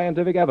this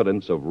scientific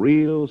evidence of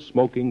real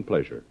smoking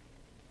pleasure.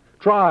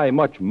 Try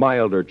much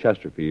milder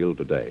Chesterfield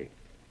today.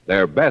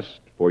 They're best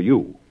for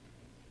you.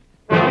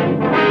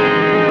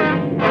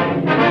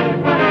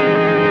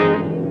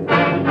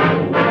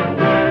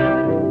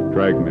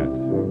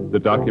 Dragnet, the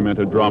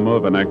documented drama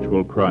of an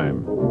actual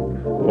crime.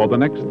 For the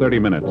next 30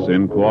 minutes,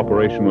 in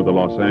cooperation with the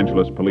Los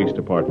Angeles Police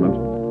Department,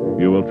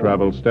 you will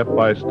travel step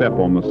by step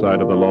on the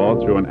side of the law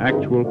through an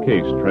actual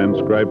case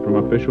transcribed from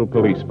official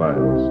police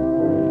files.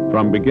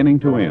 From beginning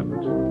to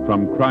end,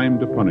 from crime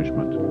to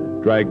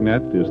punishment,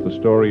 Dragnet is the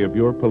story of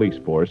your police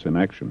force in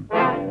action.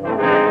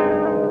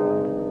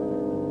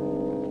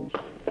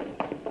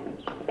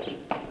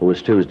 It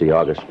was Tuesday,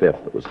 August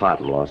 5th. It was hot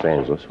in Los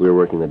Angeles. We were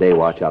working the day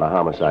watch out of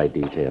homicide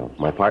detail.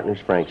 My partner's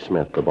Frank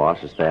Smith. The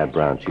boss is Thad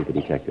Brown, chief of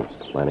detectives.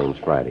 My name's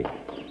Friday.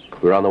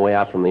 We were on the way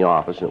out from the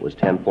office, and it was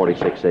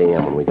 10:46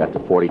 a.m. when we got to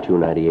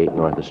 4298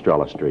 North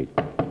Estrella Street.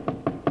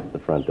 The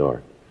front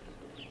door.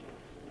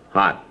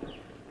 Hot.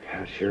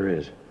 Yeah, it sure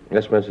is.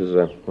 Yes,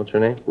 Mrs. What's her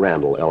name?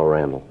 Randall, Ella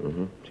Randall.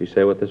 Mm-hmm. Did she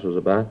say what this was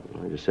about?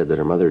 I just said that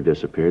her mother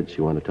disappeared.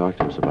 She wanted to talk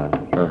to us about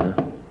it. Uh-huh.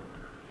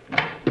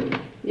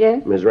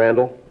 Yes? Ms.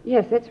 Randall?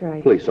 Yes, that's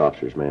right. Police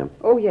officers, ma'am.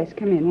 Oh, yes,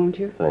 come in, won't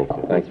you? Thank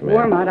you. Thanks, It's ma'am.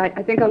 warm out. I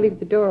think I'll leave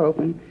the door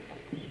open.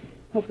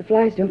 Hope the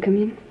flies don't come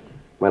in.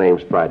 My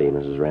name's Friday,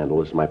 Mrs. Randall.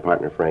 This is my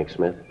partner, Frank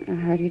Smith.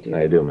 How do you do? How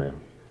you do, ma'am?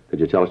 Could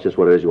you tell us just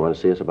what it is you want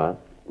to see us about?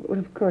 Well,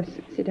 of course.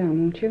 Sit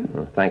down, won't you?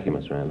 Thank you,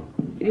 Miss Randall.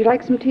 Would you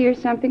like some tea or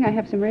something? I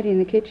have some ready in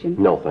the kitchen.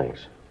 No,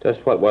 thanks.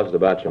 Just what was it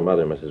about your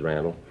mother, Mrs.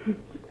 Randall?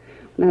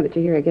 Now that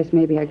you're here, I guess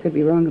maybe I could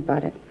be wrong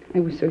about it. I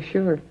was so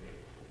sure.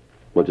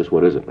 Well, just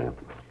what is it, ma'am?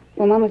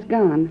 Well, Mama's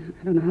gone.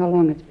 I don't know how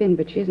long it's been,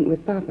 but she isn't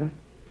with Papa.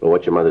 Well,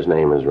 what's your mother's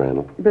name, Ms.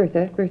 Randall?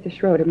 Bertha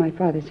Schroeder. My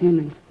father's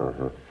Henry.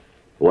 Uh-huh.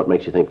 What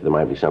makes you think there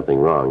might be something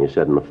wrong? You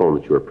said on the phone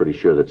that you were pretty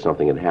sure that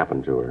something had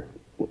happened to her.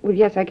 Well,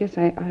 yes, I guess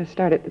I ought to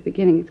start at the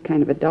beginning. It's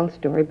kind of a dull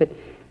story, but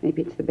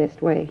maybe it's the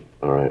best way.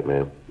 All right,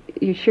 ma'am.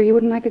 You sure you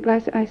wouldn't like a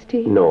glass of iced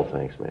tea? No,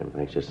 thanks, ma'am.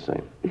 Thanks just the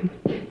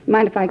same.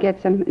 Mind if I get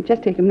some?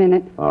 Just take a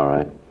minute. All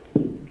right.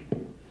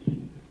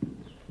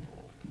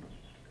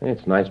 Hey,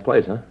 it's a nice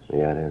place, huh?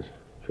 Yeah, it is.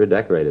 Sure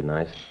decorated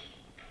nice.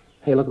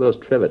 Hey, look at those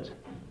trivets.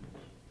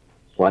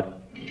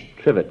 What?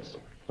 Trivets.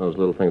 Those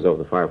little things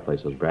over the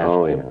fireplace, those brass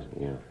things.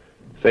 Yeah.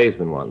 Faye's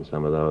been wanting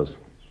some of those.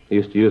 He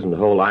used to use them to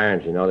hold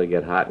irons, you know. They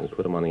get hot, and you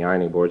put them on the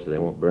ironing board so they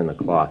won't burn the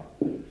cloth.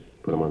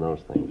 Put them on those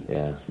things.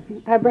 Yeah.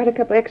 I brought a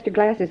couple extra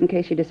glasses in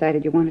case you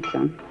decided you wanted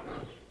some.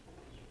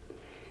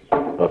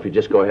 Well, if you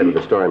just go ahead with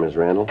the story, Ms.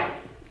 Randall.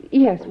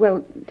 Yes,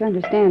 well, to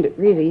understand it,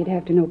 really, you'd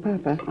have to know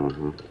Papa.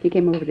 Mm-hmm. He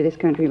came over to this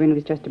country when he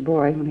was just a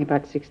boy, only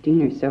about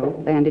 16 or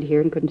so. Landed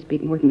here and couldn't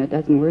speak more than a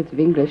dozen words of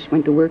English.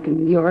 Went to work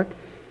in New York.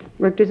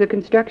 Worked as a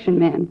construction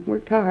man.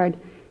 Worked hard.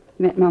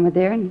 Met Mama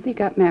there, and they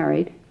got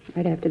married.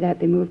 Right after that,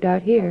 they moved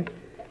out here.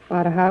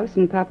 Bought a house,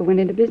 and Papa went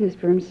into business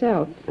for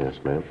himself. Yes,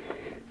 ma'am.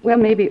 Well,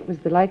 maybe it was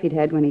the life he'd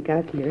had when he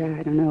got here.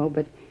 I don't know,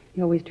 but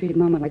he always treated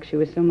Mama like she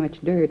was so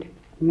much dirt.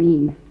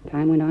 Mean.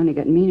 Time went on, he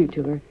got meaner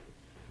to her.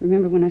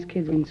 Remember when us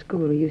kids were in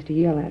school, he used to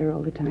yell at her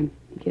all the time.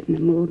 He'd get in the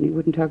mood, and he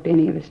wouldn't talk to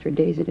any of us for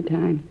days at a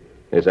time.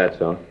 Is that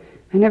so?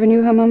 I never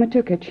knew how Mama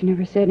took it. She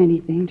never said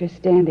anything, just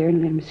stand there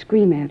and let him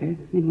scream at her.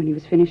 Then when he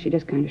was finished, she'd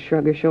just kind of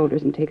shrug her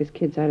shoulders and take his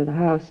kids out of the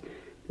house.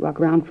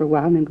 Walk around for a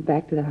while and then go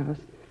back to the house.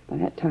 By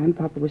that time,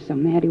 Papa was so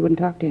mad he wouldn't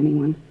talk to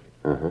anyone.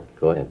 Uh-huh.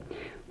 Go ahead.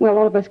 Well,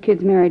 all of us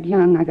kids married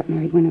young. I got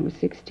married when I was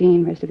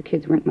 16. The rest of the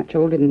kids weren't much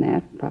older than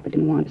that. Papa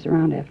didn't want us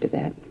around after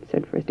that.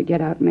 Said for us to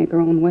get out and make our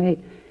own way.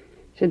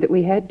 Said that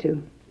we had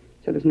to.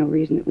 So there's no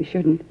reason that we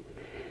shouldn't.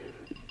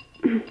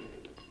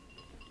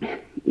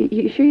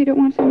 You sure you don't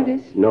want some of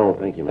this? No,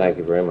 thank you, ma'am. Thank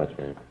you very much,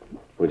 ma'am.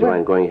 Would you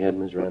mind going ahead,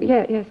 Ms. Randall?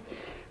 Yeah, yes.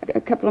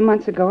 A couple of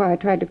months ago, I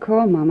tried to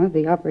call Mama.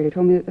 The operator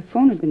told me that the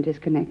phone had been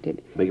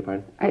disconnected. Beg your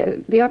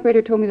pardon? The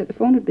operator told me that the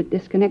phone had been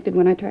disconnected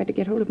when I tried to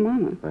get hold of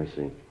Mama. I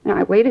see. Now,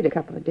 I waited a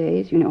couple of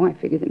days. You know, I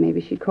figured that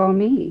maybe she'd call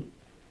me.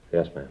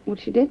 Yes, ma'am. Well,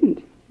 she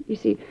didn't. You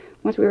see,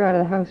 once we were out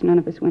of the house, none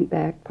of us went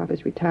back.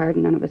 Papa's retired,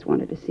 and none of us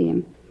wanted to see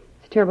him.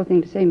 It's a terrible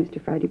thing to say,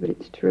 Mr. Friday, but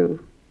it's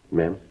true.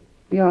 Ma'am?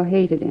 We all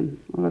hated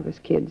him, all of us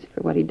kids,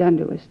 for what he'd done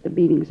to us, the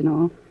beatings and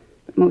all.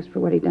 But most for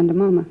what he'd done to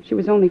Mama. She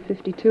was only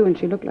 52, and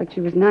she looked like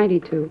she was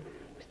 92. It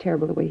was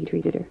terrible the way he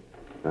treated her.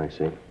 I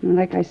see. And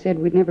like I said,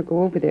 we'd never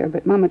go over there,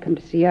 but Mama come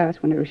to see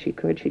us whenever she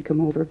could. She'd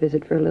come over,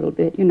 visit for a little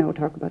bit, you know,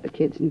 talk about the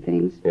kids and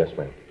things. Yes,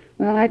 ma'am.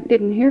 Well, I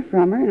didn't hear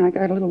from her, and I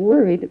got a little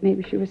worried that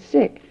maybe she was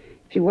sick.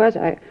 If she was,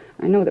 I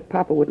know that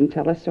Papa wouldn't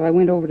tell us, so I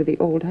went over to the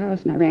old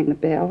house, and I rang the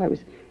bell. I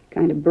was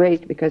kind of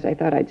braced because I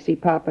thought I'd see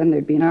Papa and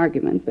there'd be an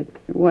argument, but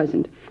there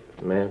wasn't.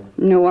 Ma'am?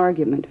 No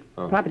argument.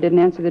 Oh. Papa didn't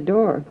answer the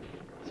door.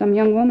 Some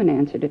young woman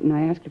answered it, and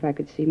I asked if I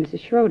could see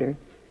Mrs. Schroeder.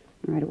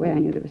 Right away, I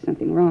knew there was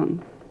something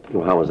wrong.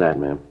 Well, how was that,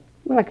 ma'am?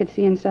 Well, I could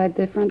see inside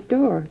the front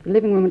door. The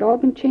living room had all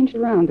been changed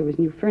around. There was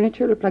new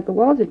furniture. It looked like the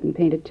walls had been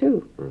painted,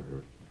 too. Mm-hmm.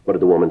 What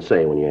did the woman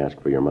say when you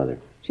asked for your mother?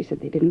 She said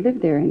they didn't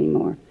live there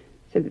anymore.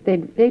 Said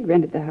that they'd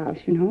rented the house,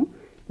 you know,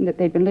 and that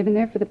they'd been living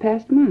there for the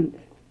past month.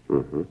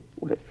 Mm-hmm.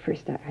 Well, at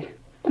first, I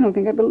don't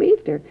think I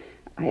believed her.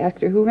 I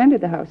asked her who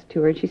rented the house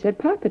to her, and she said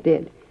Papa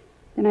did.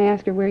 Then I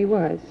asked her where he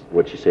was.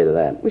 What'd she say to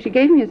that? Well, she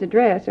gave me his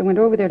address. I went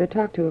over there to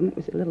talk to him. It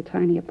was a little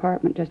tiny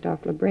apartment just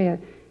off La Brea.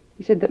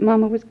 He said that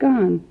Mama was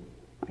gone.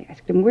 I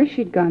asked him where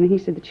she'd gone, and he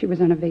said that she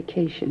was on a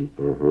vacation.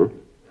 Mm-hmm.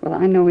 Well,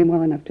 I know him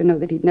well enough to know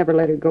that he'd never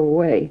let her go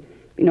away.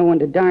 Be no one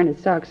to darn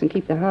his socks and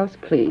keep the house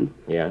clean.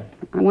 Yeah?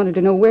 I wanted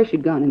to know where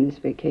she'd gone in this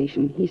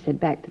vacation. He said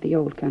back to the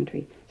old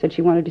country. Said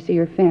she wanted to see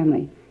her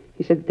family.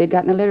 He said that they'd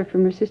gotten a letter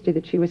from her sister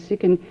that she was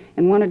sick and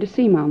wanted to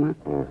see Mama.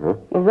 Mm-hmm.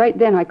 Well, right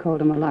then I called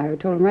him a liar.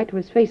 Told him right to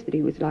his face that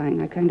he was lying.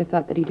 I kind of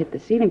thought that he'd hit the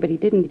ceiling, but he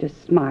didn't. He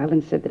just smiled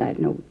and said that I had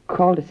no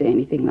call to say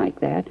anything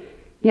like that.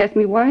 He asked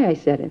me why I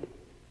said it.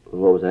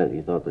 What was that?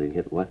 You thought that he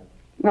hit what?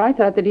 Well, I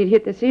thought that he'd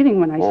hit the ceiling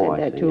when I said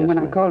that to him, yes, when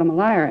I ma'am. called him a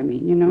liar, I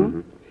mean, you know.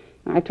 Mm-hmm.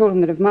 I told him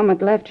that if Mama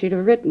had left, she'd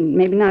have written,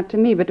 maybe not to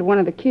me, but to one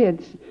of the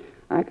kids.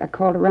 I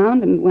called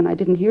around, and when I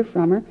didn't hear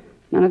from her,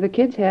 none of the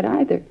kids had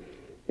either.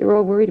 They were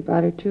all worried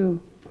about her,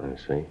 too. I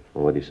see.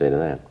 Well, what did he say to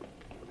that?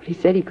 He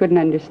said he couldn't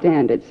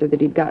understand it, so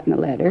that he'd gotten a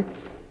letter,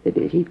 that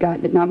he'd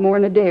gotten it not more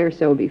than a day or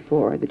so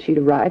before, that she'd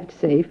arrived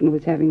safe and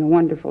was having a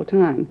wonderful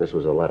time. This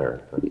was a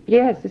letter. Huh?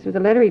 Yes, this was a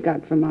letter he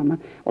got from Mama.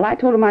 Well, I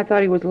told him I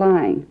thought he was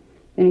lying.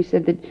 Then he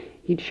said that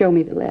he'd show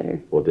me the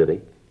letter. Well, did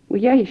he? Well,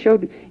 yeah, he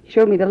showed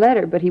me the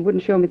letter, but he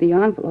wouldn't show me the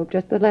envelope,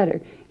 just the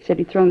letter. He said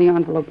he'd thrown the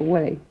envelope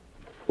away.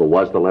 Well,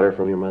 was the letter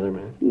from your mother,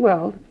 ma'am?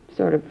 Well,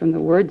 sort of from the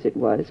words it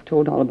was.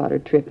 Told all about her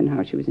trip and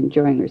how she was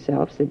enjoying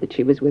herself. Said that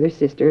she was with her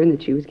sister and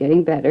that she was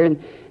getting better.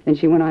 And then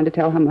she went on to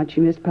tell how much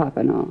she missed Papa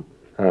and all.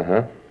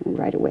 Uh-huh. Well,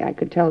 right away, I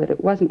could tell that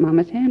it wasn't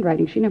Mama's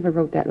handwriting. She never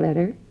wrote that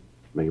letter.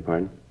 Beg your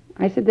pardon?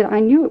 I said that I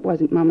knew it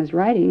wasn't Mama's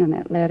writing on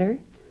that letter.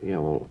 Yeah,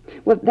 well...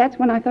 Well, that's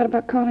when I thought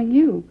about calling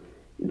you.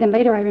 Then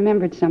later I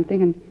remembered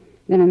something, and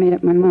then I made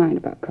up my mind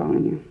about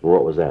calling you.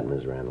 What was that,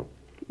 Ms. Randall?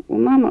 Well,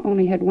 Mama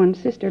only had one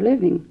sister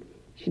living.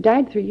 She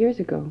died 3 years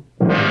ago.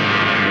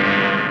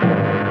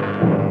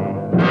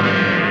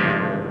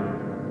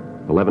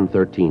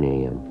 11:13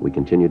 a.m. We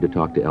continued to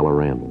talk to Ella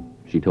Randall.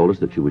 She told us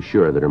that she was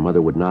sure that her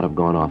mother would not have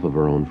gone off of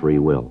her own free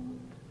will.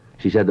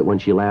 She said that when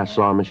she last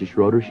saw Mrs.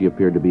 Schroeder, she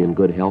appeared to be in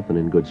good health and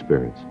in good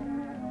spirits.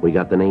 We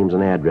got the names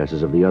and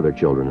addresses of the other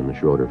children in the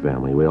Schroeder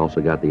family. We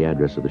also got the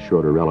address of the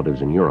Schroeder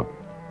relatives in Europe.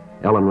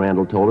 Ellen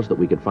Randall told us that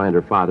we could find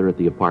her father at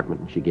the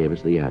apartment, and she gave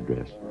us the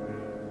address.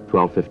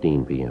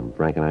 12:15 p.m.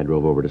 Frank and I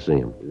drove over to see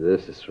him.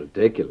 This is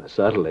ridiculous,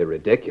 utterly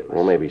ridiculous.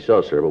 Well, maybe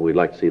so, sir, but we'd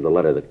like to see the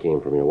letter that came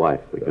from your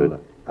wife. We could.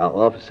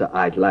 Officer,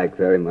 I'd like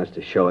very much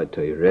to show it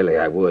to you. Really,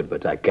 I would,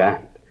 but I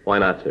can't. Why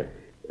not, sir?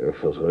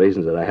 For the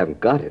reasons that I haven't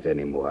got it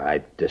anymore.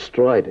 I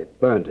destroyed it,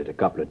 burned it a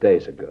couple of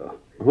days ago.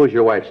 Who's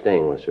your wife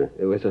staying with, sir?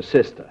 It was her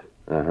sister.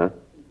 Uh-huh.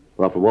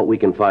 Well, from what we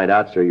can find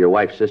out, sir, your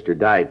wife's sister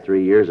died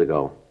 3 years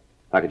ago.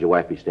 How could your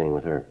wife be staying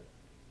with her?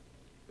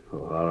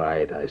 Oh, all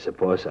right, I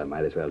suppose I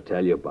might as well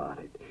tell you about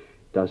it.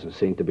 Doesn't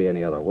seem to be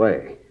any other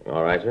way.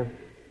 All right, sir.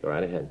 Go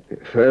right ahead.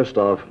 First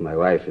off, my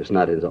wife is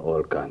not in the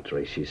old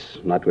country. She's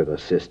not with her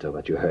sister.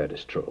 What you heard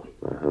is true.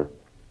 Uh-huh.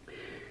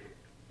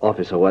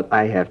 Officer, what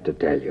I have to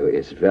tell you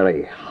is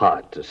very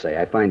hard to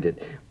say. I find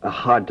it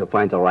hard to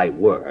find the right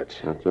words.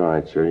 That's all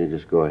right, sir. You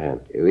just go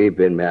ahead. We've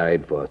been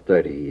married for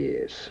 30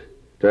 years.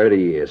 30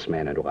 years,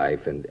 man and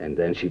wife, and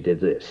then she did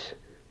this.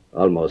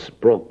 Almost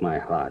broke my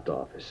heart,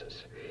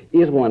 officers.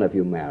 Is one of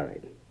you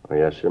married? Oh,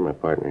 yes, sir. My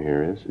partner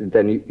here is.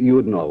 Then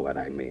you'd know what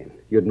I mean.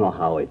 You'd know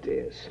how it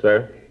is.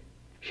 Sir?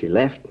 She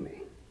left me.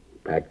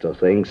 Packed her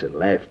things and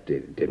left.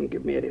 Didn't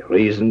give me any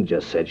reason.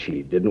 Just said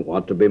she didn't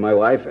want to be my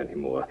wife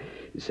anymore.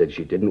 Said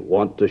she didn't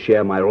want to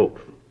share my roof.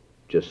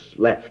 Just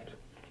left.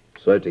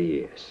 30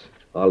 years.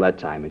 All that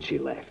time, and she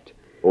left.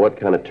 What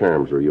kind of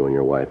terms were you and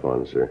your wife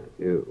on, sir?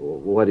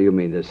 What do you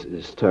mean,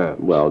 this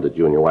term? Well, did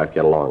you and your wife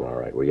get along all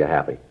right? Were you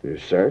happy?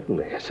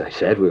 Certainly. As I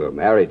said, we were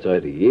married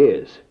 30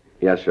 years.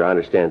 Yes, sir, I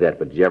understand that,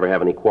 but did you ever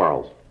have any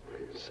quarrels?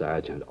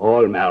 Sergeant,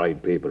 all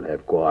married people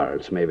have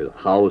quarrels. Maybe the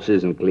house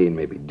isn't clean,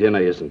 maybe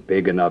dinner isn't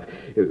big enough,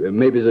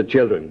 maybe the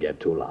children get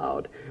too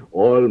loud.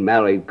 All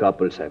married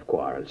couples have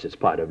quarrels. It's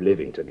part of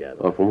living together.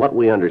 Well, from what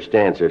we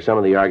understand, sir, some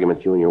of the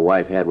arguments you and your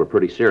wife had were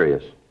pretty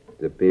serious.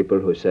 The people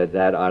who said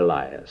that are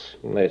liars.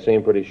 They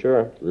seem pretty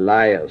sure.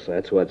 Liars,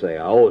 that's what they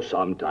are. Oh,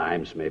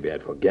 sometimes maybe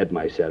I'd forget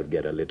myself,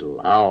 get a little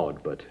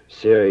loud, but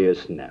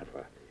serious,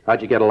 never.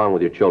 How'd you get along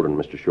with your children,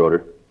 Mr.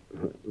 Schroeder?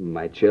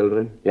 My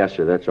children? Yes,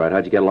 sir, that's right.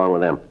 How'd you get along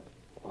with them?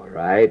 All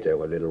right, they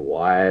were a little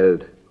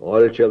wild.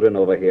 All children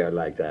over here are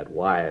like that,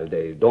 wild.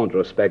 They don't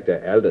respect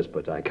their elders,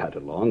 but I got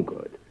along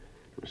good.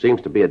 There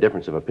seems to be a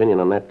difference of opinion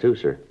on that, too,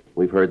 sir.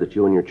 We've heard that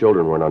you and your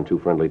children weren't on too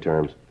friendly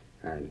terms.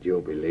 And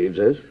you believe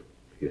this?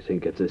 You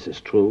think that this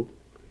is true?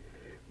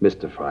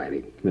 Mr.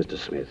 Friday, Mr.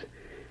 Smith,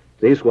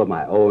 these were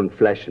my own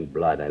flesh and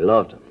blood. I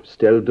loved them,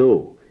 still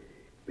do.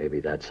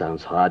 Maybe that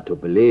sounds hard to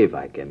believe.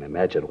 I can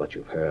imagine what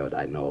you've heard.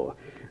 I know.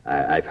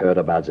 I've heard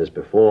about this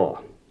before.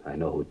 I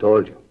know who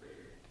told you.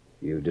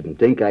 You didn't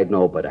think I'd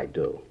know, but I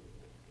do.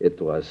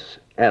 It was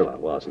Ella,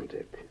 wasn't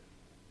it?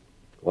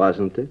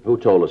 Wasn't it? Who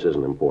told us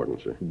isn't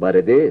important, sir? But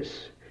it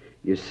is.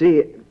 You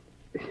see,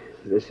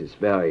 this is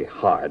very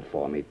hard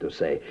for me to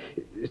say.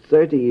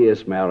 30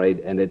 years married,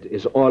 and it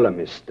is all a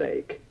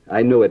mistake.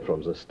 I knew it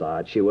from the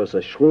start. She was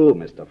a shrew,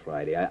 Mr.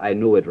 Friday. I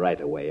knew it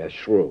right away, a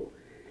shrew.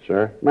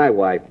 Sure? My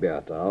wife,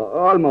 Bertha,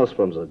 almost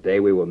from the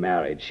day we were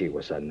married, she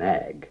was a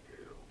nag.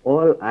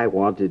 All I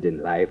wanted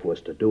in life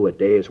was to do a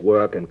day's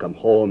work and come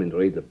home and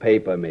read the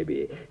paper,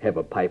 maybe have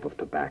a pipe of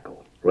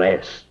tobacco,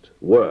 rest,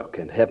 work,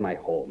 and have my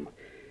home.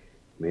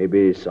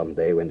 Maybe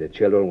someday when the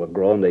children were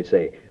grown, they'd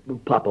say,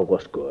 Papa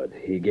was good.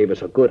 He gave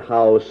us a good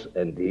house,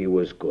 and he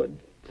was good.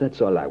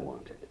 That's all I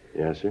wanted.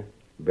 Yes, sir?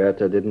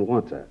 Bertha didn't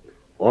want that.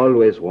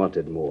 Always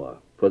wanted more.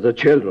 For the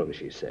children,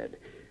 she said.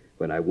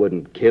 When I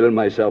wouldn't kill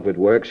myself at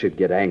work, she'd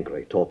get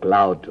angry, talk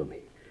loud to me.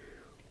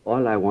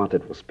 All I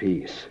wanted was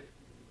peace.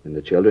 When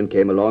the children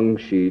came along,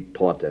 she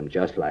taught them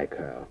just like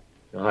her.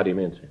 How do you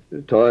mean,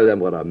 sir? Told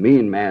them what a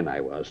mean man I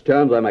was.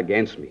 Turned them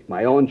against me.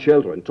 My own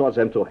children. Taught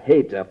them to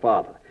hate their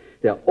father.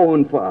 Their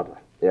own father.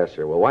 Yes,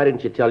 sir. Well, why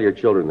didn't you tell your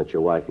children that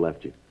your wife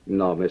left you?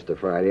 No, Mr.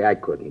 Friday, I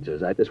couldn't do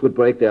that. This would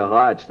break their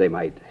hearts. They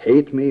might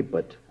hate me,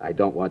 but I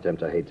don't want them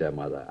to hate their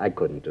mother. I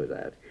couldn't do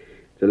that.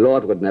 The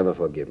Lord would never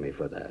forgive me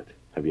for that.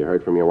 Have you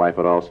heard from your wife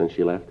at all since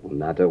she left?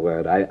 Not a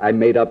word. I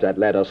made up that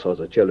letter so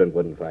the children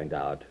wouldn't find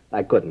out.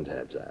 I couldn't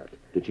have that.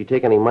 Did she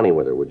take any money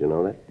with her? Would you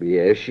know that?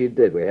 Yes, she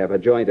did. We have a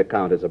joint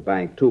account at a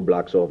bank 2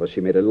 blocks over. She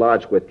made a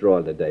large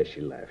withdrawal the day she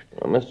left.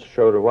 Well, Mr.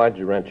 Schroeder, why'd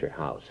you rent your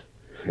house?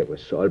 It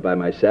was sold by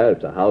myself.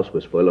 The house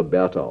was full of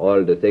Bertha.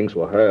 All the things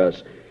were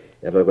hers.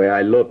 Everywhere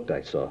I looked,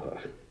 I saw her.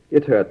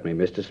 It hurt me,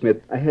 Mr.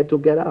 Smith. I had to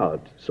get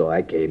out, so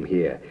I came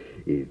here.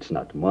 It's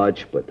not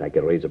much, but I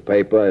can read the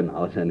paper and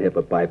have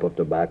a pipe of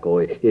tobacco.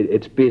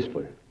 It's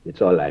peaceful.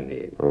 It's all I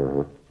need.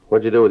 Uh-huh.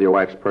 What'd you do with your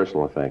wife's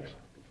personal effects?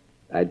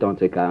 I don't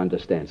think I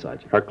understand,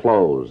 Sergeant. Her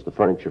clothes, the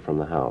furniture from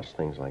the house,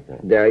 things like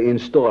that. They're in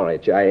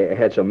storage. I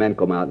had some men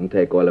come out and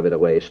take all of it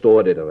away,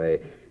 stored it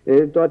away.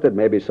 I thought that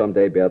maybe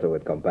someday Bertha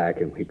would come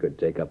back and we could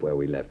take up where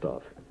we left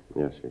off.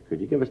 Yes, sir.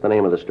 Could you give us the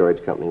name of the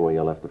storage company where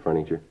you left the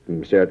furniture?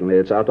 Certainly.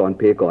 It's out on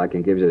Pico. I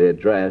can give you the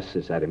address.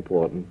 Is that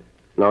important?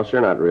 No, sir,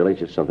 not really.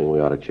 Just something we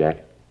ought to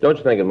check. Don't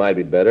you think it might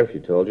be better if you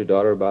told your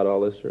daughter about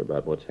all this or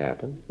about what's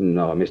happened?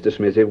 No, Mr.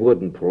 Smith, it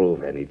wouldn't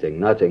prove anything.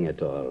 Nothing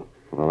at all.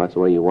 Well, that's the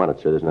way you want it,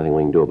 sir. There's nothing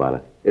we can do about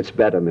it. It's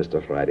better,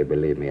 Mr. Friday.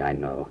 Believe me, I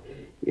know.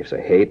 If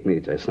they hate me,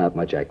 there's not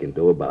much I can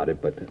do about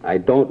it, but I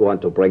don't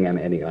want to bring them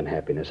any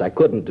unhappiness. I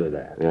couldn't do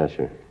that. Yes,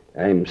 sir.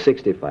 I'm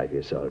 65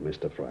 years old,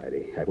 Mr.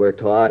 Friday. I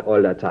worked hard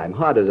all the time,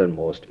 harder than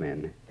most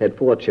men. Had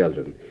 4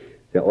 children.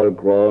 They're all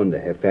grown.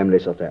 They have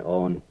families of their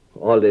own.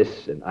 All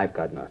this, and I've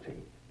got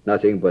nothing.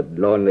 Nothing but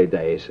lonely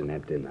days and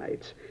empty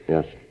nights.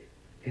 Yes.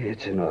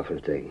 It's an awful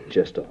thing.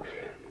 Just awful.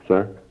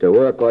 Sir? To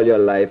work all your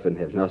life and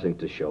have nothing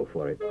to show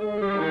for it.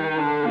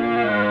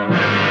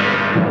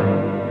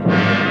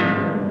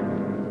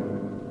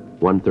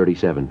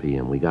 1:37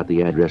 p.m. We got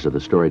the address of the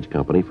storage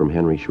company from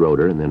Henry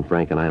Schroeder, and then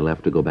Frank and I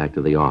left to go back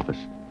to the office.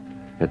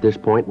 At this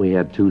point, we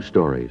had 2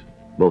 stories.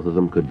 Both of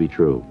them could be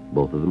true.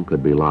 Both of them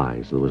could be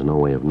lies. There was no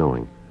way of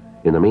knowing.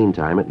 In the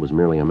meantime, it was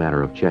merely a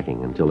matter of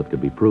checking. Until it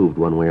could be proved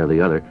one way or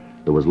the other,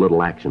 there was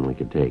little action we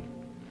could take.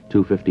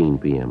 2:15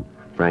 p.m.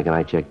 Frank and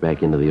I checked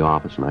back into the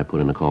office, and I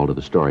put in a call to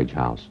the storage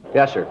house.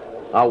 Yes, sir.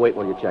 I'll wait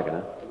while you check it,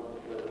 huh?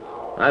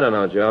 I don't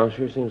know, Joe.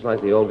 Sure seems like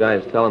the old guy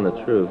is telling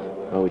the truth.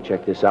 Well, we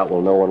check this out,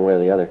 we'll know one way or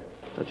the other.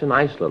 Such a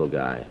nice little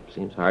guy.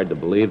 Seems hard to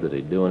believe that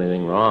he'd do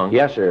anything wrong.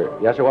 Yes, sir.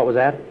 Yes, sir. What was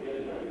that?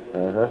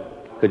 Uh-huh.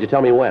 Could you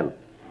tell me when?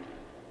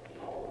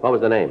 What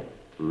was the name?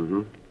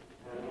 Mm-hmm.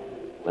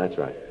 That's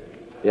right.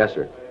 Yes,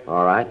 sir.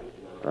 All right.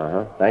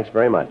 Uh-huh. Thanks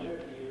very much.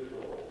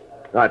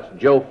 No, it's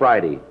Joe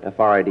Friday.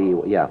 F-R-I-D.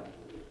 Yeah.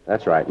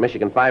 That's right.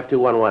 Michigan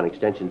 5211,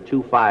 extension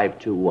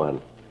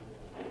 2521.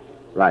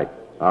 Right.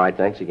 All right,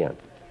 thanks again.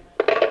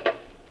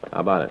 How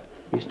about it?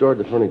 He stored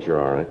the furniture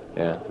all right.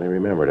 Yeah. They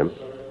remembered him.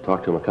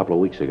 Talked to him a couple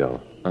of weeks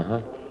ago.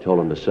 Uh-huh. Told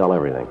him to sell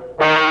everything.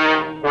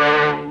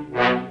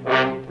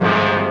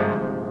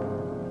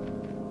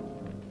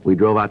 We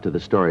drove out to the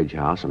storage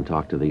house and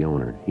talked to the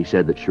owner. He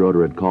said that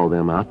Schroeder had called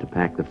them out to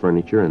pack the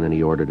furniture, and then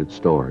he ordered it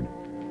stored.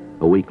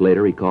 A week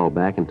later, he called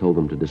back and told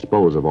them to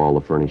dispose of all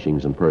the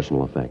furnishings and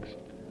personal effects.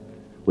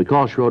 We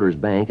called Schroeder's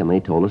bank, and they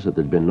told us that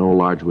there'd been no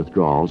large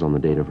withdrawals on the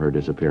date of her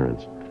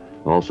disappearance.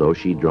 Also,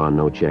 she'd drawn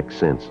no checks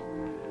since.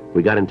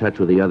 We got in touch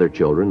with the other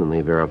children, and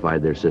they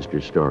verified their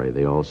sister's story.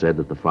 They all said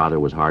that the father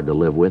was hard to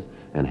live with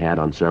and had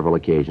on several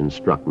occasions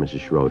struck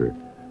Mrs. Schroeder.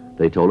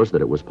 They told us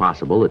that it was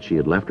possible that she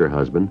had left her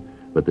husband,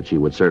 but that she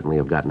would certainly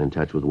have gotten in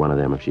touch with one of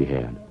them if she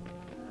had.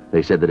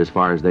 They said that as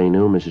far as they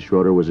knew, Mrs.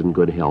 Schroeder was in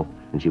good health,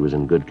 and she was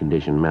in good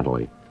condition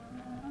mentally.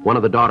 One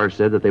of the daughters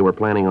said that they were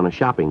planning on a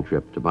shopping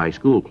trip to buy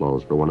school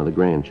clothes for one of the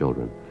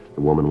grandchildren.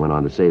 The woman went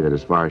on to say that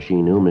as far as she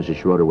knew, Mrs.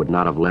 Schroeder would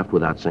not have left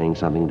without saying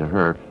something to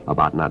her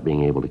about not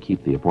being able to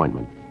keep the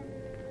appointment.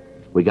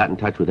 We got in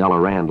touch with Ella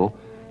Randall.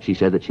 She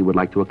said that she would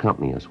like to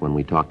accompany us when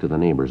we talked to the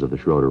neighbors of the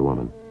Schroeder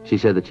woman. She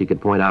said that she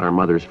could point out her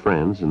mother's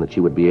friends and that she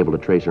would be able to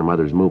trace her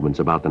mother's movements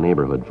about the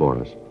neighborhood for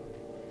us.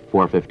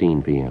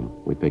 4:15 p.m.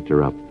 We picked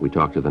her up. We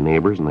talked to the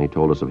neighbors, and they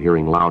told us of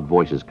hearing loud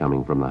voices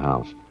coming from the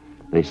house.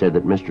 They said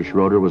that Mr.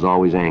 Schroeder was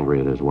always angry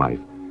at his wife,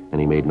 and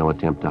he made no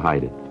attempt to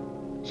hide it.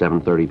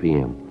 7:30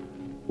 p.m.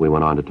 We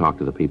went on to talk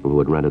to the people who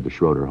had rented the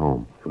Schroeder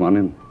home. Come on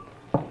in.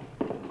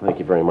 Thank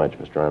you very much,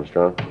 Mr.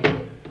 Armstrong.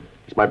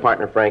 It's my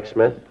partner, Frank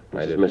Smith.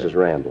 This is Mrs.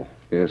 Randall.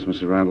 Yes,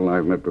 Mrs. Randall,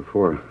 I've met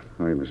before.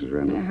 How are you, Mrs.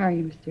 Randall? How are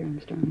you, Mr.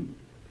 Armstrong?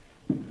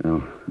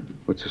 Now,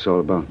 what's this all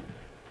about?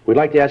 We'd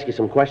like to ask you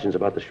some questions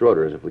about the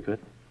Schroeders, if we could.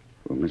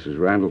 Well, Mrs.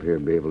 Randall here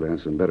would be able to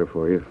answer them better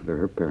for you. They're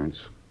her parents.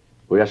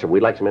 Well, yes, sir.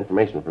 We'd like some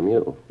information from you,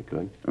 if we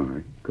could. All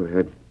right, go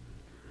ahead.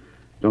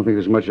 Don't think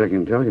there's much I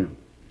can tell you.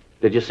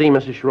 Did you see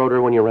Mrs.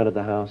 Schroeder when you rented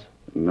the house?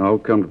 No,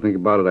 come to think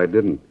about it, I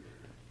didn't.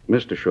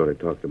 Mr. Schroeder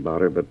talked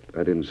about her, but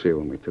I didn't see her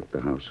when we took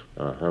the house.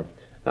 Uh-huh.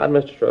 How'd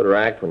Mr. Schroeder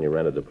act when you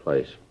rented the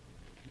place?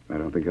 I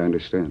don't think I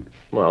understand.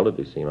 Well, did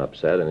he seem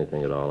upset?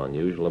 Anything at all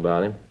unusual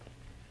about him?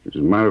 As a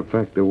matter of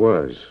fact, there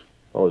was.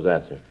 What was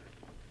that, sir?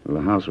 Well,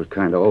 the house was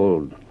kind of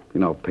old. You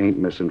know, paint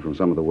missing from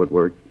some of the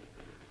woodwork.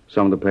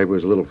 Some of the paper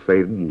was a little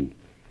faded, and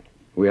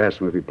we asked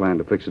him if he planned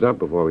to fix it up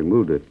before we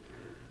moved it.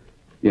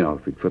 You know,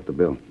 if he'd foot the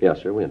bill.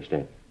 Yes, sir, we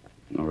understand.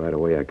 Well, right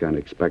away, I kind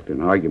of expected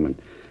an argument.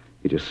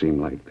 He just seemed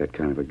like that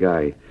kind of a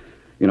guy.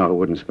 You know, who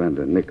wouldn't spend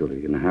a nickel he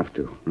didn't have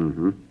to.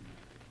 Mm-hmm.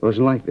 It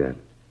wasn't like that.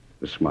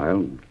 Just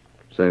smiled and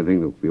said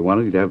anything that we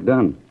wanted he'd have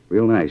done.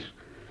 Real nice.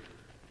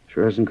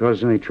 Sure hasn't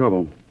caused any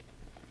trouble.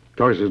 Of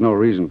course, there's no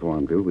reason for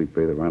him to. We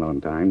pay the rent on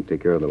time,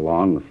 take care of the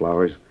lawn, the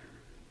flowers.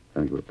 I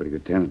think we're pretty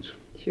good tenants.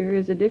 Sure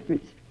is a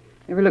difference.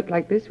 Never looked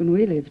like this when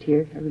we lived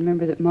here. I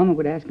remember that Mama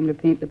would ask him to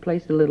paint the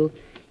place a little.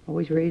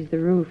 Always raised the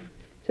roof.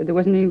 Said there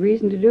wasn't any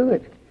reason to do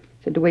it.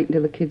 Said to wait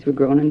until the kids were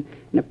grown and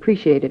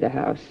appreciated a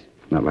house.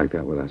 Not like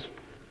that with us.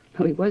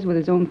 Well, he was with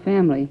his own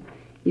family.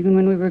 Even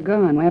when we were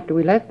gone, after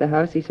we left the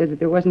house, he said that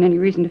there wasn't any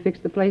reason to fix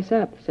the place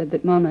up. Said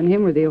that Mama and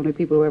him were the only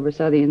people who ever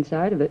saw the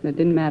inside of it, and it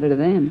didn't matter to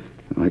them.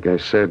 Like I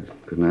said,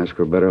 couldn't ask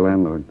for a better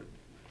landlord.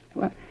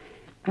 Well,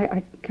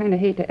 I kind of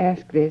hate to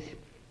ask this.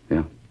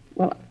 Yeah?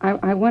 Well,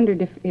 I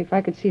wondered if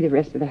I could see the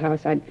rest of the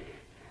house. I'd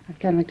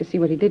kind of like to see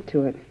what he did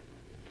to it.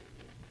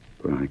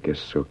 Well, I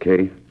guess it's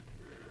okay.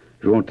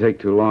 It won't take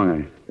too long.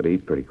 I gotta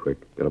eat pretty quick.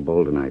 Got a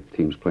bowl tonight.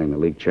 Team's playing the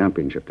league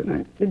championship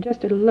tonight.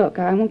 Just a look.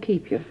 I won't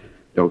keep you.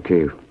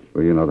 Okay.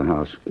 Well, you know the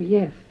house.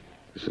 Yes.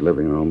 This is the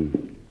living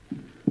room.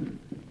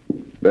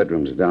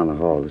 Bedrooms are down the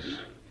hall. This is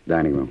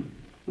dining room.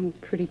 Oh,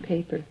 pretty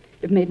paper.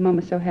 It made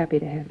Mama so happy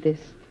to have this.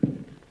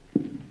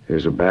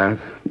 Here's a bath.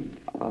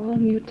 All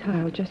new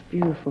tile. Just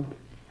beautiful.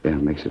 Yeah,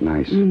 it makes it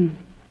nice. Mm.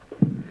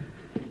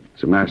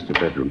 It's a master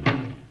bedroom.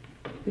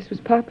 This was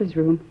Papa's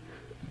room.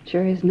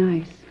 Sure is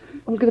nice.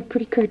 Oh, look at the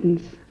pretty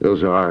curtains.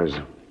 Those are ours.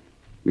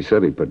 We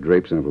said he'd put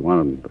drapes in every one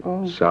of them, but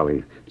Oh.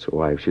 Sally, it's a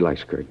wife. She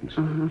likes curtains.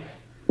 Uh-huh.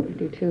 I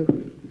do,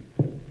 too.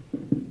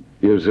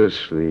 Use this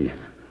for the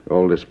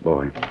oldest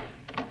boy.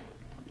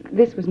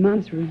 This was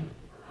Mom's room.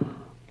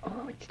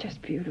 Oh, it's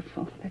just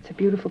beautiful. That's a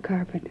beautiful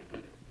carpet.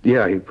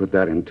 Yeah, he put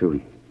that in,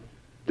 too.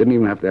 Didn't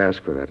even have to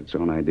ask for that. It's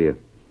own idea.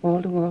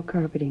 Wall-to-wall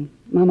carpeting.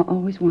 Mama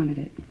always wanted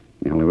it.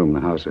 The only room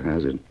in the house that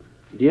has it.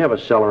 Do you have a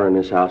cellar in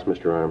this house,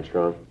 Mr.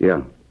 Armstrong?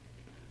 Yeah.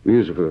 We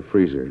use it for the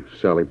freezer.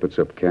 Sally puts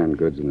up canned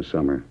goods in the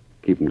summer.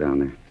 Keep them down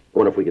there.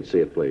 Wonder if we could see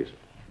it, please.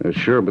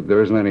 Sure, but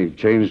there isn't any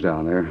change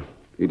down there.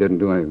 He didn't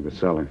do anything with the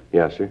cellar.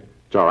 Yes, sir.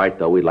 It's all right,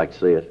 though. We'd like to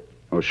see it.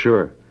 Oh,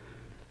 sure.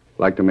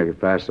 Like to make it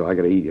fast, though. I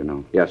gotta eat, you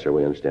know. Yes, sir,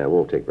 we understand. It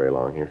won't take very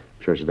long here.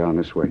 Church is down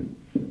this way.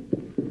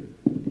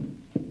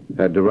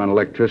 Had to run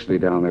electricity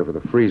down there for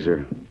the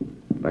freezer.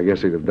 I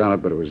guess he'd have done it,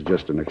 but it was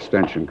just an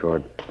extension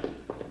cord.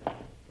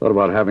 Thought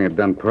about having it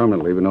done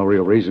permanently, but no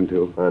real reason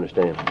to. I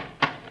understand.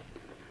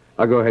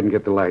 I'll go ahead and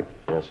get the light.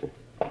 Yes, sir.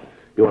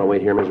 You want to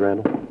wait here, Miss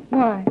Randall?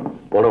 Why?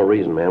 Well, no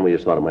reason, ma'am. We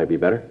just thought it might be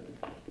better.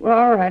 Well,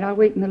 all right. I'll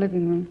wait in the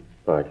living room.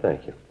 All right,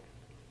 thank you.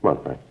 Come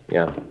on, Frank.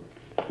 Yeah.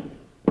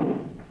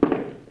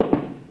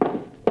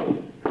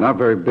 Not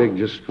very big,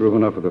 just room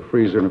enough for the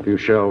freezer and a few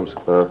shelves.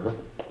 Uh-huh.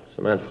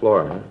 Cement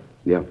floor, huh?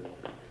 Yeah.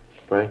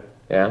 Frank?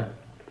 Yeah?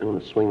 You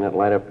want to swing that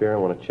light up here? I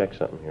want to check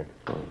something here.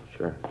 Oh,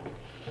 sure.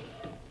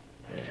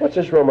 What's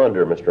this room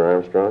under, Mr.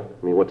 Armstrong?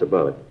 I mean, what's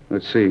above it?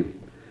 Let's see.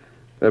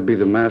 That'd be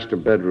the master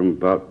bedroom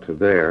about to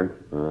there.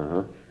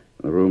 Uh-huh.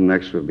 The room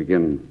next would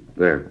begin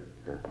there.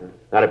 Uh-huh.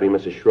 That'd be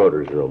Mrs.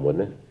 Schroeder's room,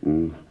 wouldn't it?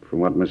 From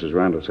what Mrs.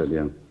 Randall said,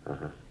 yeah.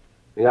 Uh-huh.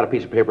 You got a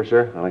piece of paper,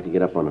 sir? I'd like to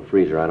get up on the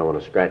freezer. I don't want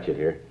to scratch it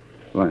here.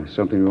 Why,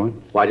 something you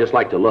want? Well, I just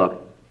like to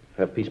look.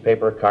 Have a piece of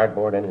paper,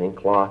 cardboard, anything,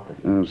 cloth? I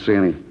don't see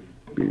any.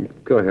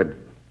 Go ahead.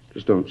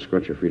 Just don't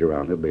scrunch your feet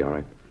around. He'll be all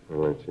right.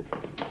 All right, sir.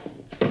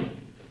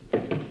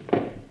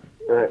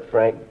 All right,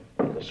 Frank.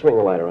 Swing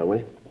the light around, will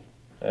you?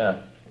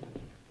 Yeah.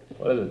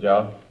 What is it,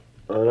 Joe?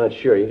 I'm not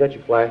sure. You got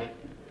your flash?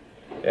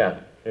 Yeah,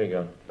 here you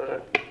go.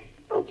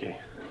 Okay.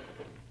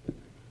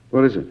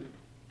 What is it?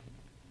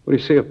 What do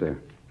you see up there?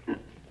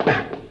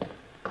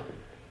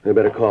 We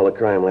better call the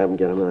crime lab and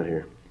get them out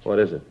here. What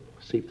is it?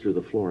 Seep through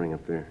the flooring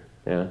up there.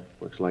 Yeah?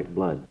 Looks like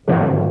blood.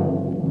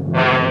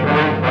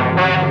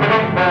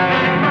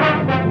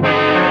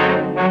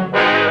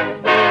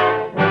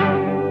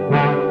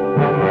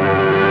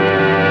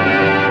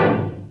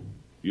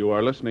 You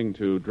are listening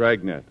to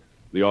Dragnet,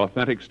 the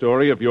authentic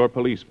story of your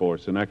police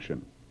force in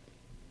action.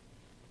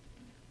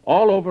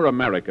 All over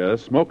America,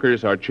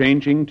 smokers are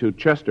changing to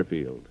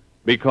Chesterfield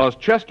because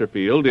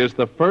Chesterfield is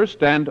the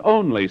first and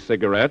only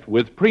cigarette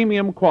with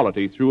premium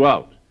quality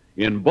throughout,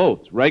 in both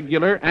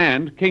regular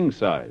and king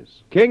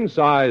size. King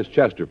size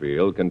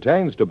Chesterfield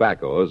contains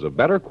tobaccos of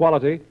better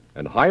quality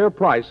and higher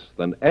price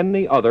than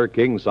any other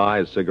king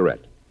size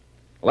cigarette.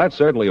 Well, that's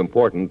certainly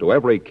important to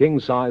every king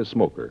size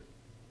smoker.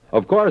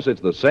 Of course,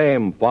 it's the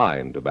same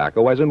fine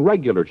tobacco as in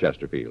regular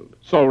Chesterfield.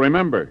 So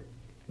remember,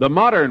 the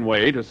modern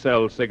way to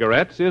sell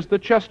cigarettes is the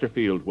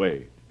Chesterfield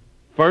way.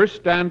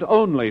 First and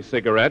only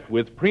cigarette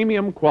with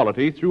premium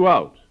quality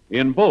throughout,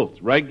 in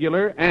both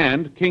regular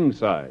and king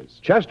size.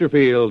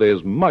 Chesterfield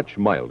is much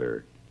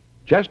milder.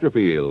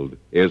 Chesterfield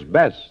is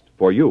best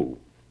for you.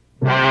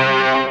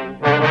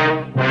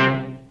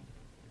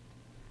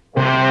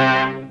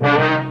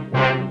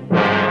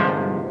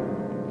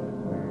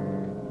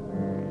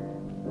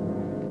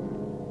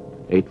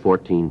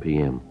 8:14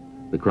 p.m.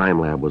 The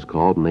crime lab was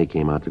called, and they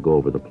came out to go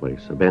over the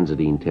place. A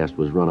benzodine test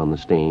was run on the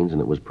stains,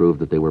 and it was proved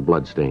that they were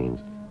blood stains.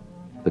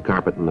 The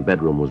carpet in the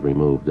bedroom was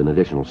removed, and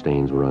additional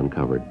stains were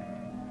uncovered.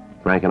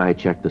 Frank and I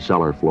checked the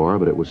cellar floor,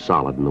 but it was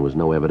solid, and there was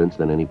no evidence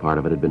that any part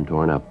of it had been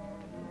torn up.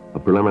 A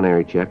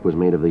preliminary check was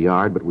made of the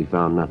yard, but we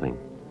found nothing.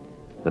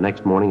 The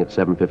next morning at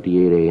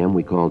 7:58 a.m.,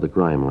 we called the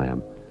crime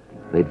lab.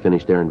 They'd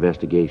finished their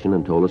investigation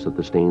and told us that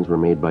the stains were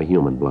made by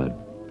human blood.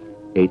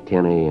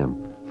 8:10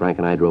 a.m., Frank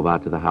and I drove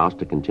out to the house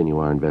to continue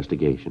our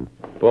investigation.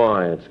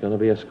 Boy, it's going to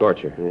be a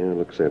scorcher. Yeah, it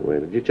looks that way.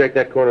 Did you check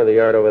that corner of the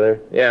yard over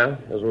there? Yeah,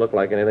 doesn't look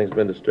like anything's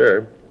been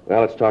disturbed.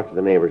 Well, let's talk to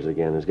the neighbors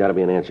again. There's got to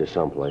be an answer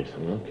someplace.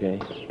 Okay.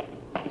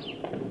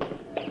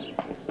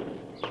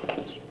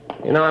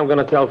 You know, I'm going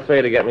to tell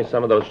Faye to get me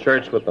some of those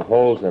shirts with the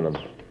holes in them.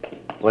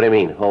 What do you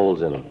mean,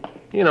 holes in them?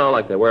 You know,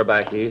 like they wear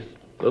back east.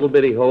 Little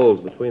bitty holes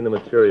between the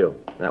material.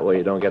 That way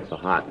you don't get so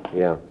hot.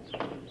 Yeah.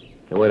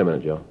 Hey, wait a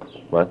minute, Joe.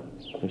 What?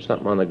 There's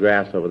something on the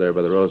grass over there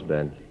by the rose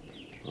bed.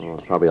 Oh,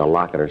 it's probably a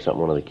locket or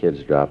something one of the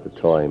kids dropped. A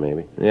toy,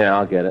 maybe. Yeah,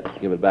 I'll get it.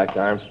 Give it back to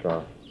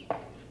Armstrong.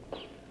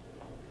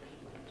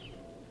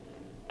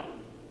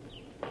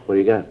 What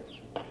do you got?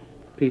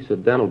 Piece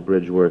of dental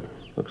bridge work.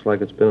 Looks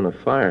like it's been in a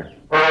fire.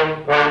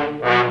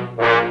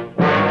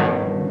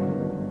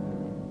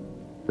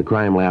 The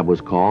crime lab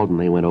was called, and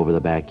they went over the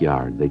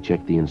backyard. They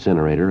checked the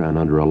incinerator, and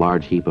under a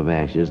large heap of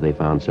ashes, they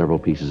found several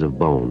pieces of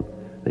bone.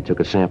 They took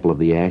a sample of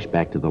the ash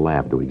back to the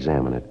lab to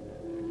examine it.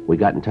 We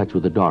got in touch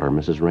with the daughter,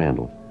 Mrs.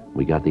 Randall.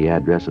 We got the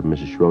address of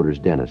Mrs. Schroeder's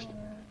dentist.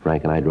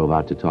 Frank and I drove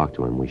out to talk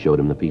to him. We showed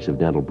him the piece of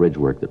dental bridge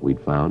work that we'd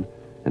found,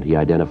 and he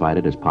identified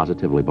it as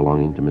positively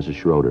belonging to Mrs.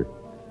 Schroeder.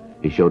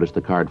 He showed us the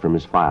card from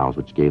his files,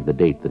 which gave the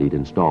date that he'd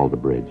installed the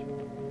bridge.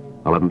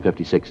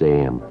 11:56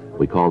 a.m.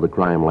 We called the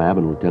crime lab,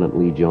 and Lieutenant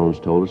Lee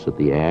Jones told us that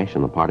the ash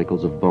and the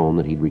particles of bone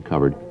that he'd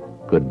recovered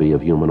could be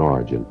of human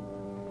origin.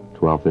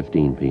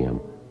 12:15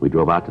 p.m. We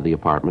drove out to the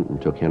apartment and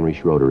took Henry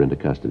Schroeder into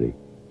custody.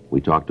 We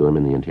talked to him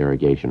in the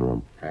interrogation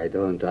room. I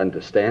don't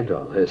understand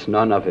all this.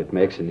 None of it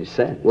makes any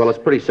sense. Well, it's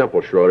pretty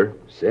simple, Schroeder.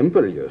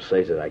 Simple? You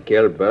say that I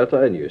killed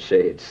Bertha, and you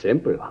say it's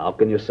simple. How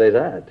can you say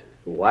that?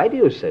 Why do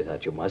you say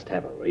that? You must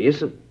have a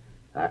reason.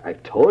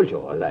 I've told you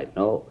all I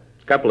know.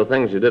 A couple of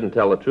things you didn't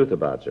tell the truth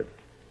about, sir.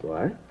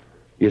 What?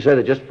 You said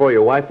that just before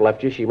your wife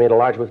left you, she made a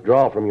large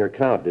withdrawal from your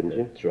account, didn't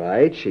you? That's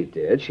right, she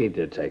did. She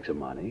did take some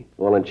money.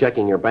 Well, in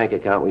checking your bank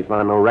account, we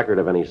found no record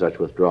of any such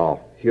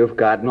withdrawal. You've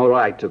got no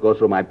right to go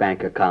through my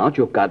bank account.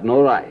 You've got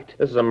no right.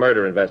 This is a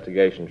murder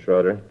investigation,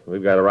 Schroeder.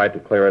 We've got a right to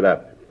clear it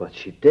up. But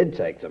she did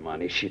take the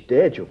money. She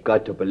did. You've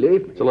got to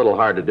believe me. It's a little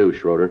hard to do,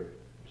 Schroeder.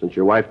 Since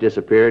your wife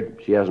disappeared,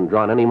 she hasn't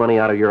drawn any money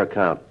out of your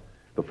account.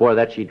 Before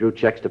that, she drew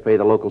checks to pay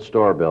the local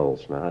store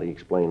bills. Now, how do you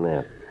explain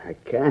that? I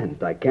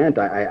can't.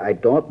 I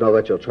don't know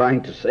what you're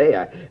trying to say.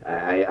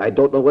 I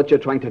don't know what you're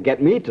trying to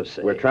get me to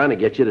say. We're trying to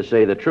get you to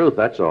say the truth,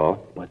 that's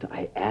all. But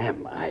I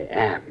am.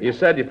 You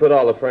said you put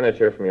all the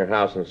furniture from your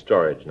house in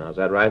storage. Now, is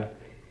that right?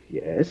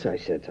 Yes, I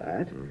said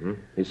that. Mm-hmm.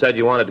 You said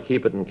you wanted to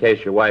keep it in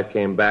case your wife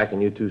came back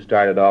and you two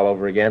started all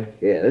over again?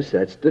 Yes,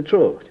 that's the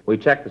truth. We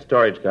checked the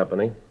storage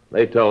company.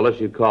 They told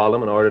us you called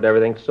them and ordered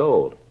everything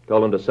sold.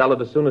 Told them to sell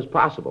it as soon as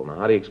possible. Now,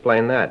 how do you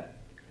explain that?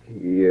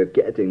 You're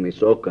getting me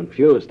so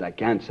confused, I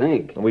can't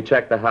think. And we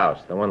checked the house,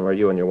 the one where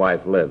you and your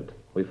wife lived.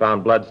 We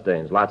found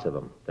bloodstains, lots of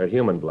them. They're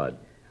human blood.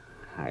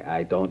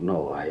 I don't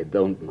know. I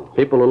don't know.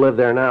 People who live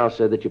there now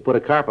said that you put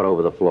a carpet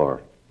over the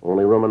floor.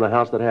 Only room in the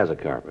house that has a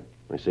carpet.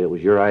 They say it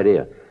was your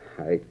idea.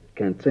 I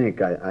can't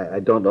think. I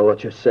don't know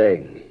what you're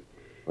saying.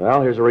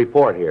 Well, here's a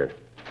report here.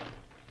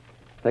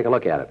 Take a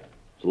look at it.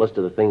 It's a list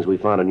of the things we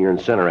found in your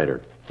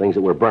incinerator. Things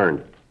that were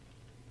burned.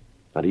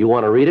 Now, do you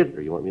want to read it,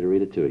 or you want me to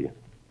read it to you?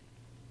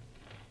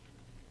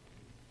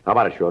 How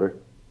about it, Schroeder?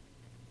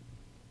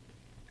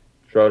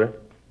 Schroeder?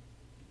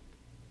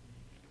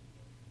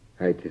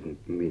 I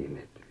didn't mean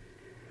it.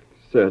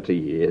 30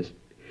 years.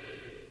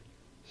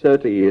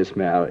 30 years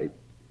married.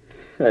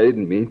 I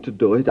didn't mean to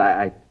do it.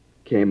 I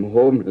came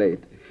home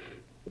late.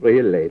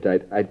 Real late.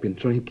 I'd been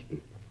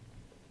drinking.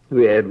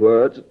 We had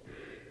words.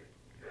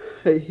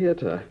 I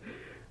hit her.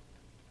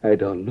 I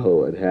don't know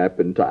what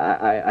happened.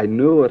 I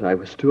knew what I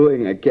was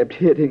doing. I kept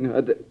hitting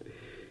her.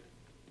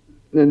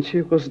 Then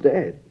she was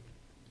dead.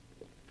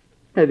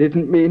 I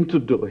didn't mean to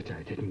do it.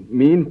 I didn't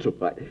mean to.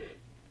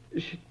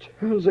 She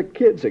turns the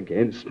kids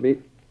against me.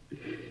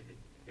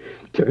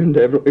 Turned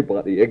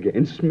everybody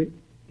against me.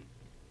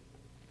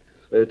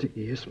 30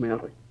 years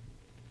married.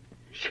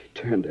 She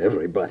turned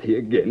everybody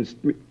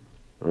against me.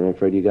 I'm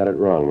afraid you got it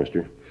wrong,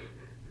 mister.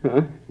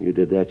 Huh? You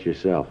did that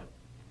yourself.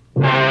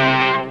 The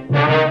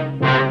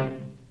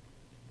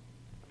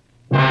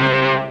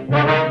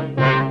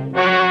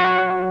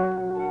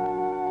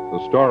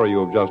story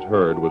you have just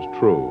heard was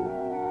true.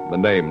 The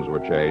names were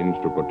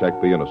changed to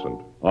protect the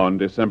innocent. On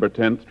December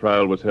 10th,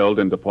 trial was held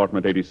in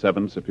Department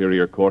 87,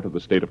 Superior Court of the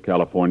State of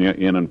California,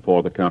 in and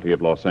for the County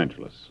of Los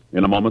Angeles.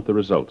 In a moment, the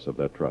results of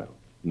that trial.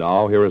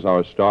 Now, here is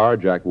our star,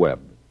 Jack Webb.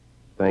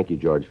 Thank you,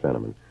 George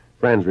Fenneman.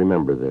 Friends,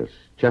 remember this.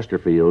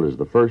 Chesterfield is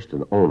the first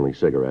and only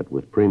cigarette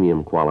with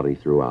premium quality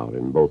throughout,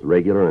 in both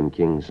regular and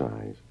king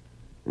size.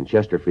 And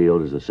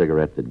Chesterfield is the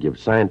cigarette that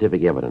gives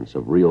scientific evidence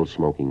of real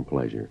smoking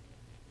pleasure.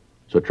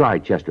 So try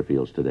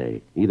Chesterfields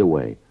today, either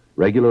way,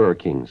 regular or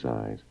king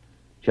size.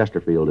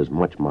 Chesterfield is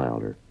much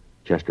milder.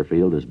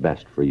 Chesterfield is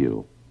best for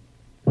you.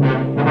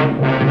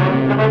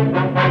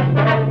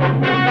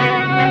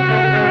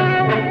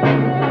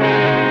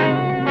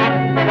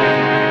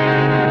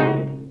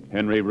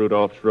 Henry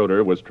Rudolph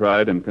Schroeder was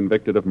tried and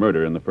convicted of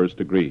murder in the first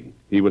degree.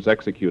 He was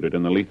executed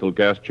in the lethal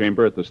gas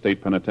chamber at the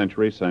State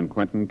Penitentiary, San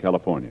Quentin,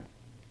 California.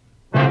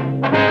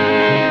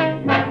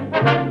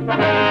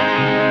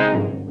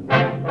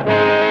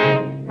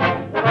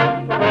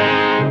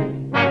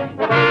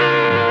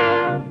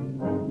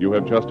 You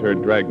have just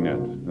heard Dragnet,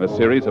 a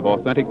series of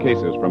authentic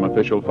cases from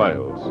official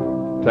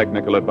files.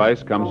 Technical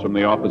advice comes from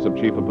the Office of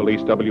Chief of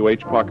Police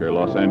W.H. Parker,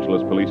 Los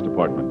Angeles Police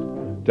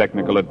Department.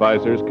 Technical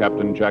advisors,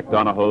 Captain Jack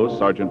Donahoe,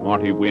 Sergeant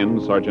Marty Wynn,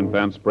 Sergeant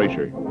Vance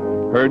Brasher.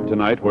 Heard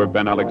tonight were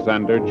Ben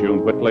Alexander,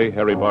 June Whitley,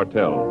 Harry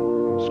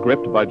Bartell.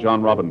 Script by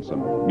John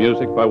Robinson.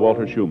 Music by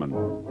Walter Schumann.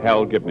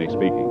 Hal Gibney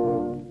speaking.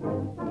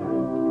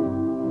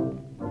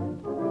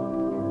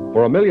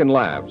 For a million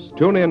laughs,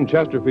 tune in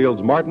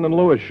Chesterfield's Martin and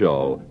Lewis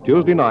show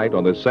Tuesday night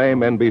on this same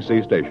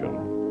NBC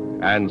station.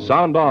 And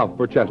sound off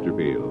for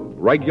Chesterfield,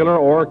 regular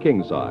or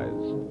king size.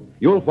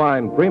 You'll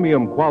find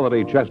premium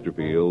quality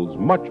Chesterfields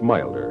much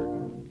milder.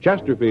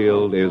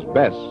 Chesterfield is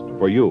best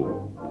for you.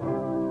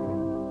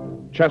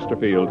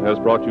 Chesterfield has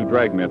brought you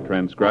Dragnet,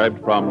 transcribed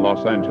from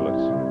Los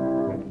Angeles.